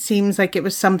 But it seems like it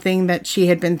was something that she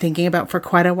had been thinking about for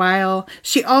quite a while.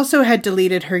 She also had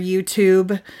deleted her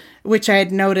YouTube, which I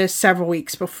had noticed several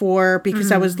weeks before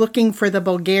because I was looking for the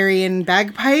Bulgarian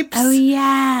bagpipes. Oh,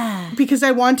 yeah. Because I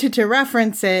wanted to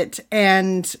reference it,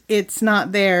 and it's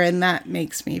not there, and that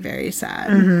makes me very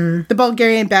sad. The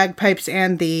Bulgarian bagpipes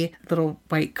and the little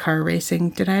white car racing.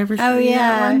 Did I ever show you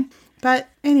that one? But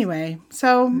anyway,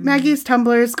 so Maggie's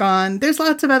Tumblr is gone. There's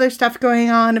lots of other stuff going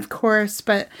on, of course,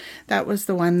 but that was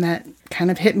the one that kind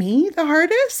of hit me the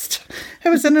hardest. I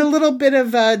was in a little bit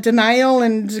of denial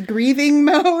and grieving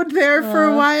mode there for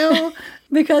a while.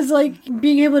 Because, like,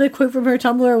 being able to quote from her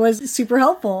Tumblr was super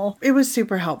helpful. It was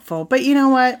super helpful. But you know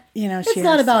what? You know, it's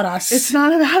not about us. It's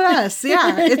not about us.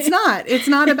 Yeah, it's not. It's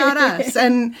not about us.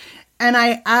 And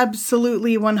I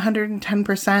absolutely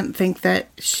 110% think that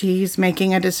she's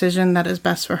making a decision that is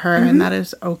best for her, and that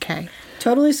is okay.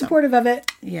 Totally supportive of it.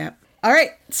 Yep. All right,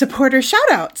 supporter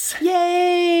shout-outs.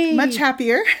 Yay! Much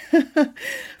happier.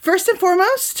 First and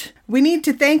foremost, we need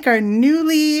to thank our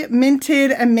newly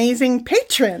minted amazing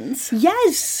patrons.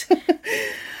 Yes!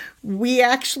 We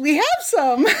actually have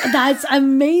some. That's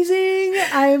amazing.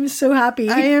 I am so happy.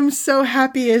 I am so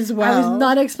happy as well. I was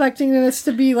not expecting this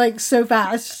to be, like, so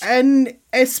fast. And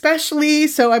especially,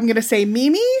 so I'm going to say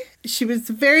Mimi. She was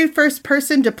the very first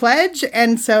person to pledge,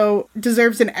 and so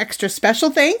deserves an extra special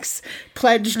thanks.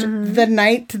 Pledged the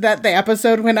night that the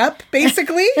episode went up,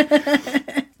 basically.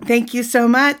 Thank you so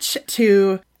much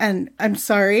to, and I'm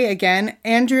sorry again,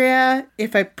 Andrea,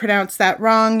 if I pronounced that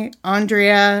wrong,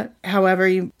 Andrea, however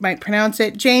you might pronounce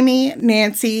it, Jamie,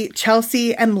 Nancy,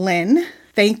 Chelsea, and Lynn.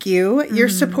 Thank you. Your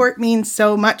support means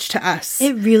so much to us.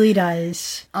 It really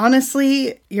does.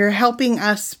 Honestly, you're helping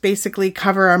us basically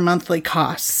cover our monthly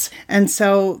costs. And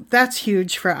so that's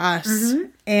huge for us.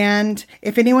 And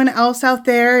if anyone else out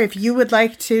there, if you would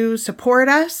like to support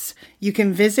us, you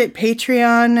can visit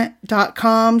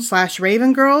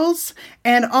patreon.com/ravengirls.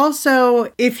 And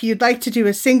also, if you'd like to do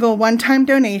a single one-time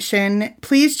donation,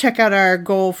 please check out our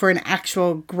goal for an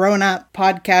actual grown-up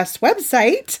podcast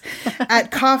website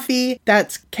at Ko-fi,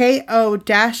 that's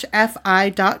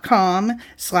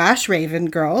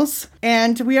ko-fi.com/ravengirls.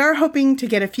 And we are hoping to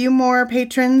get a few more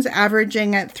patrons,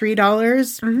 averaging at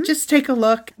 $3. Just take a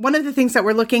look. One of the things that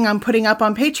we're looking on putting up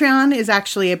on Patreon is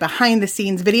actually a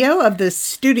behind-the-scenes video of the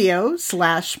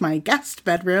studio/my guest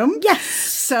bedroom. Yes.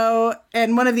 So,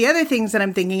 and one of the other things that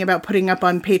I'm thinking about putting up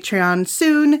on Patreon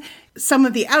soon, some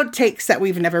of the outtakes that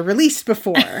we've never released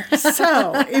before.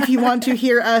 So, if you want to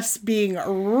hear us being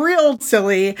real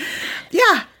silly,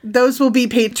 yeah, those will be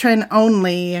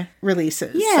patron-only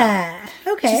releases. Yeah.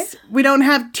 Okay. We don't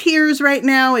have tiers right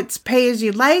now. It's pay as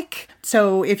you like.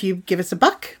 So, if you give us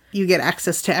 $1, you get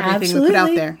access to everything we put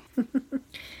out there.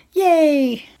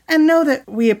 Yay. And know that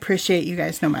we appreciate you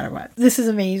guys no matter what. This is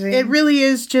amazing. It really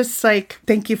is just like,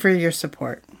 thank you for your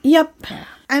support. Yep.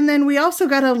 And then we also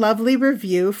got a lovely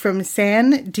review from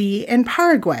San D in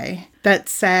Paraguay that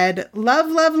said, love,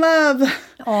 love, love.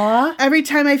 Aw. Every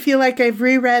time I feel like I've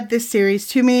reread this series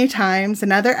too many times,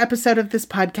 another episode of this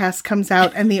podcast comes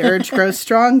out and the urge grows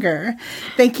stronger.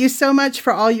 Thank you so much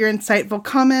for all your insightful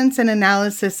comments and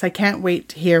analysis. I can't wait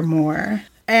to hear more.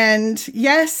 And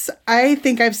yes, I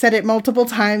think I've said it multiple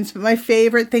times, but my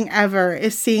favorite thing ever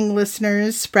is seeing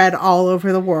listeners spread all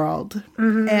over the world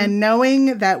and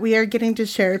knowing that we are getting to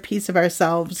share a piece of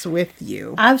ourselves with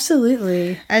you.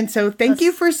 Absolutely. And so thank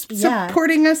you for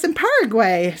supporting us in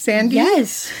Paraguay, Sandy.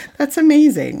 Yes. That's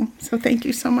amazing. So thank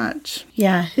you so much.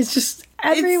 Yeah, it's just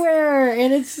everywhere,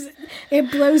 and it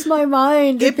blows my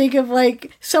mind to think of like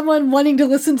someone wanting to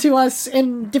listen to us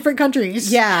in different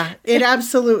countries. Yeah, it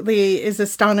absolutely is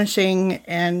astonishing,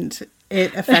 and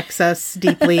it affects us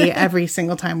deeply every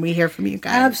single time we hear from you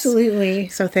guys. Absolutely.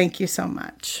 So thank you so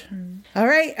much. All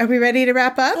right, are we ready to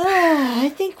wrap up? I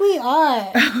think we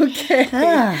are.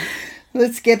 Okay.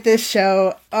 Let's get this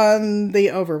show on the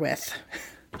over with.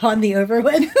 On the over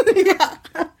with? Yeah.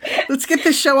 Let's get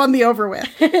this show on the over with.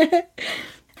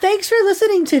 Thanks for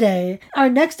listening today. Our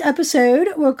next episode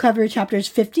will cover chapters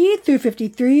 50 through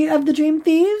 53 of The Dream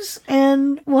Thieves,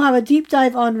 and we'll have a deep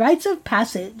dive on rites of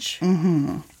passage.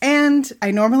 And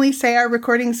I normally say our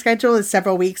recording schedule is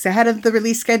several weeks ahead of the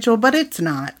release schedule, but it's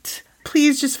not.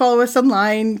 Please just follow us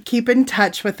online. Keep in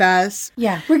touch with us.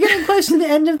 Yeah, we're getting close to the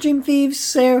end of Dream Thieves,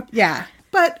 so... Yeah.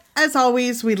 But as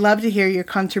always, we love to hear your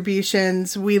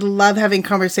contributions. We love having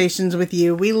conversations with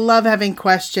you. We love having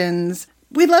questions.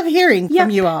 We love hearing from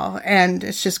you all. And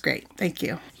it's just great. Thank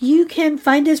you. You can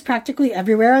find us practically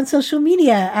everywhere on social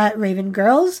media at Raven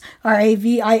Girls,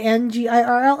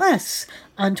 RAVINGIRLS.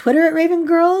 On Twitter at Raven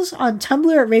Girls, on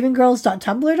Tumblr at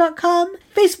ravengirls.tumblr.com,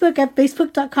 Facebook at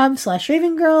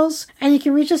facebook.com/ravengirls, and you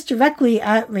can reach us directly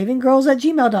at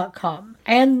ravengirls@gmail.com.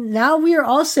 And now we are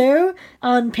also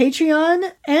on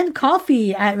Patreon and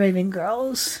Ko-fi at Raven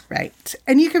Girls. Right.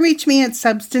 And you can reach me at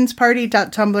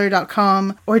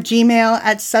substanceparty.tumblr.com or Gmail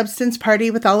at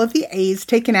substanceparty with all of the A's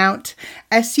taken out,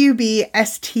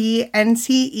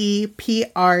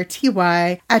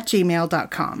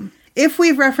 substnceparty@gmail.com. If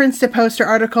we've referenced a post or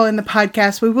article in the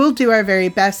podcast, we will do our very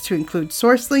best to include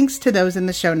source links to those in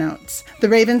the show notes. The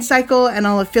Raven Cycle and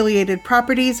all affiliated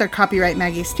properties are copyright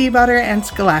Maggie Stiefvater and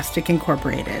Scholastic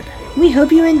Incorporated. We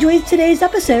hope you enjoyed today's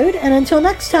episode, and until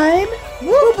next time,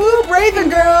 whoop whoop Raven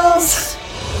Girls!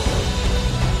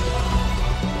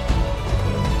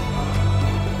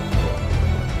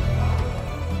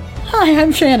 Hi,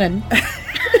 I'm Shannon.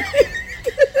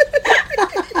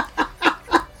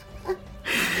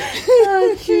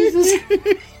 Oh, Jesus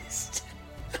Christ.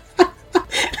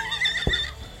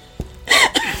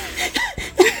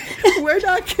 We're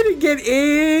not gonna get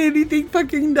anything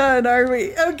fucking done, are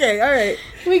we? Okay, all right.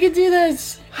 We can do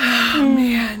this. Oh,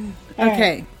 man.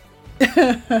 Okay.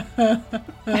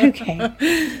 Okay.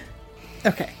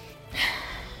 Okay.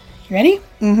 You ready?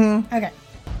 Mm-hmm. Okay.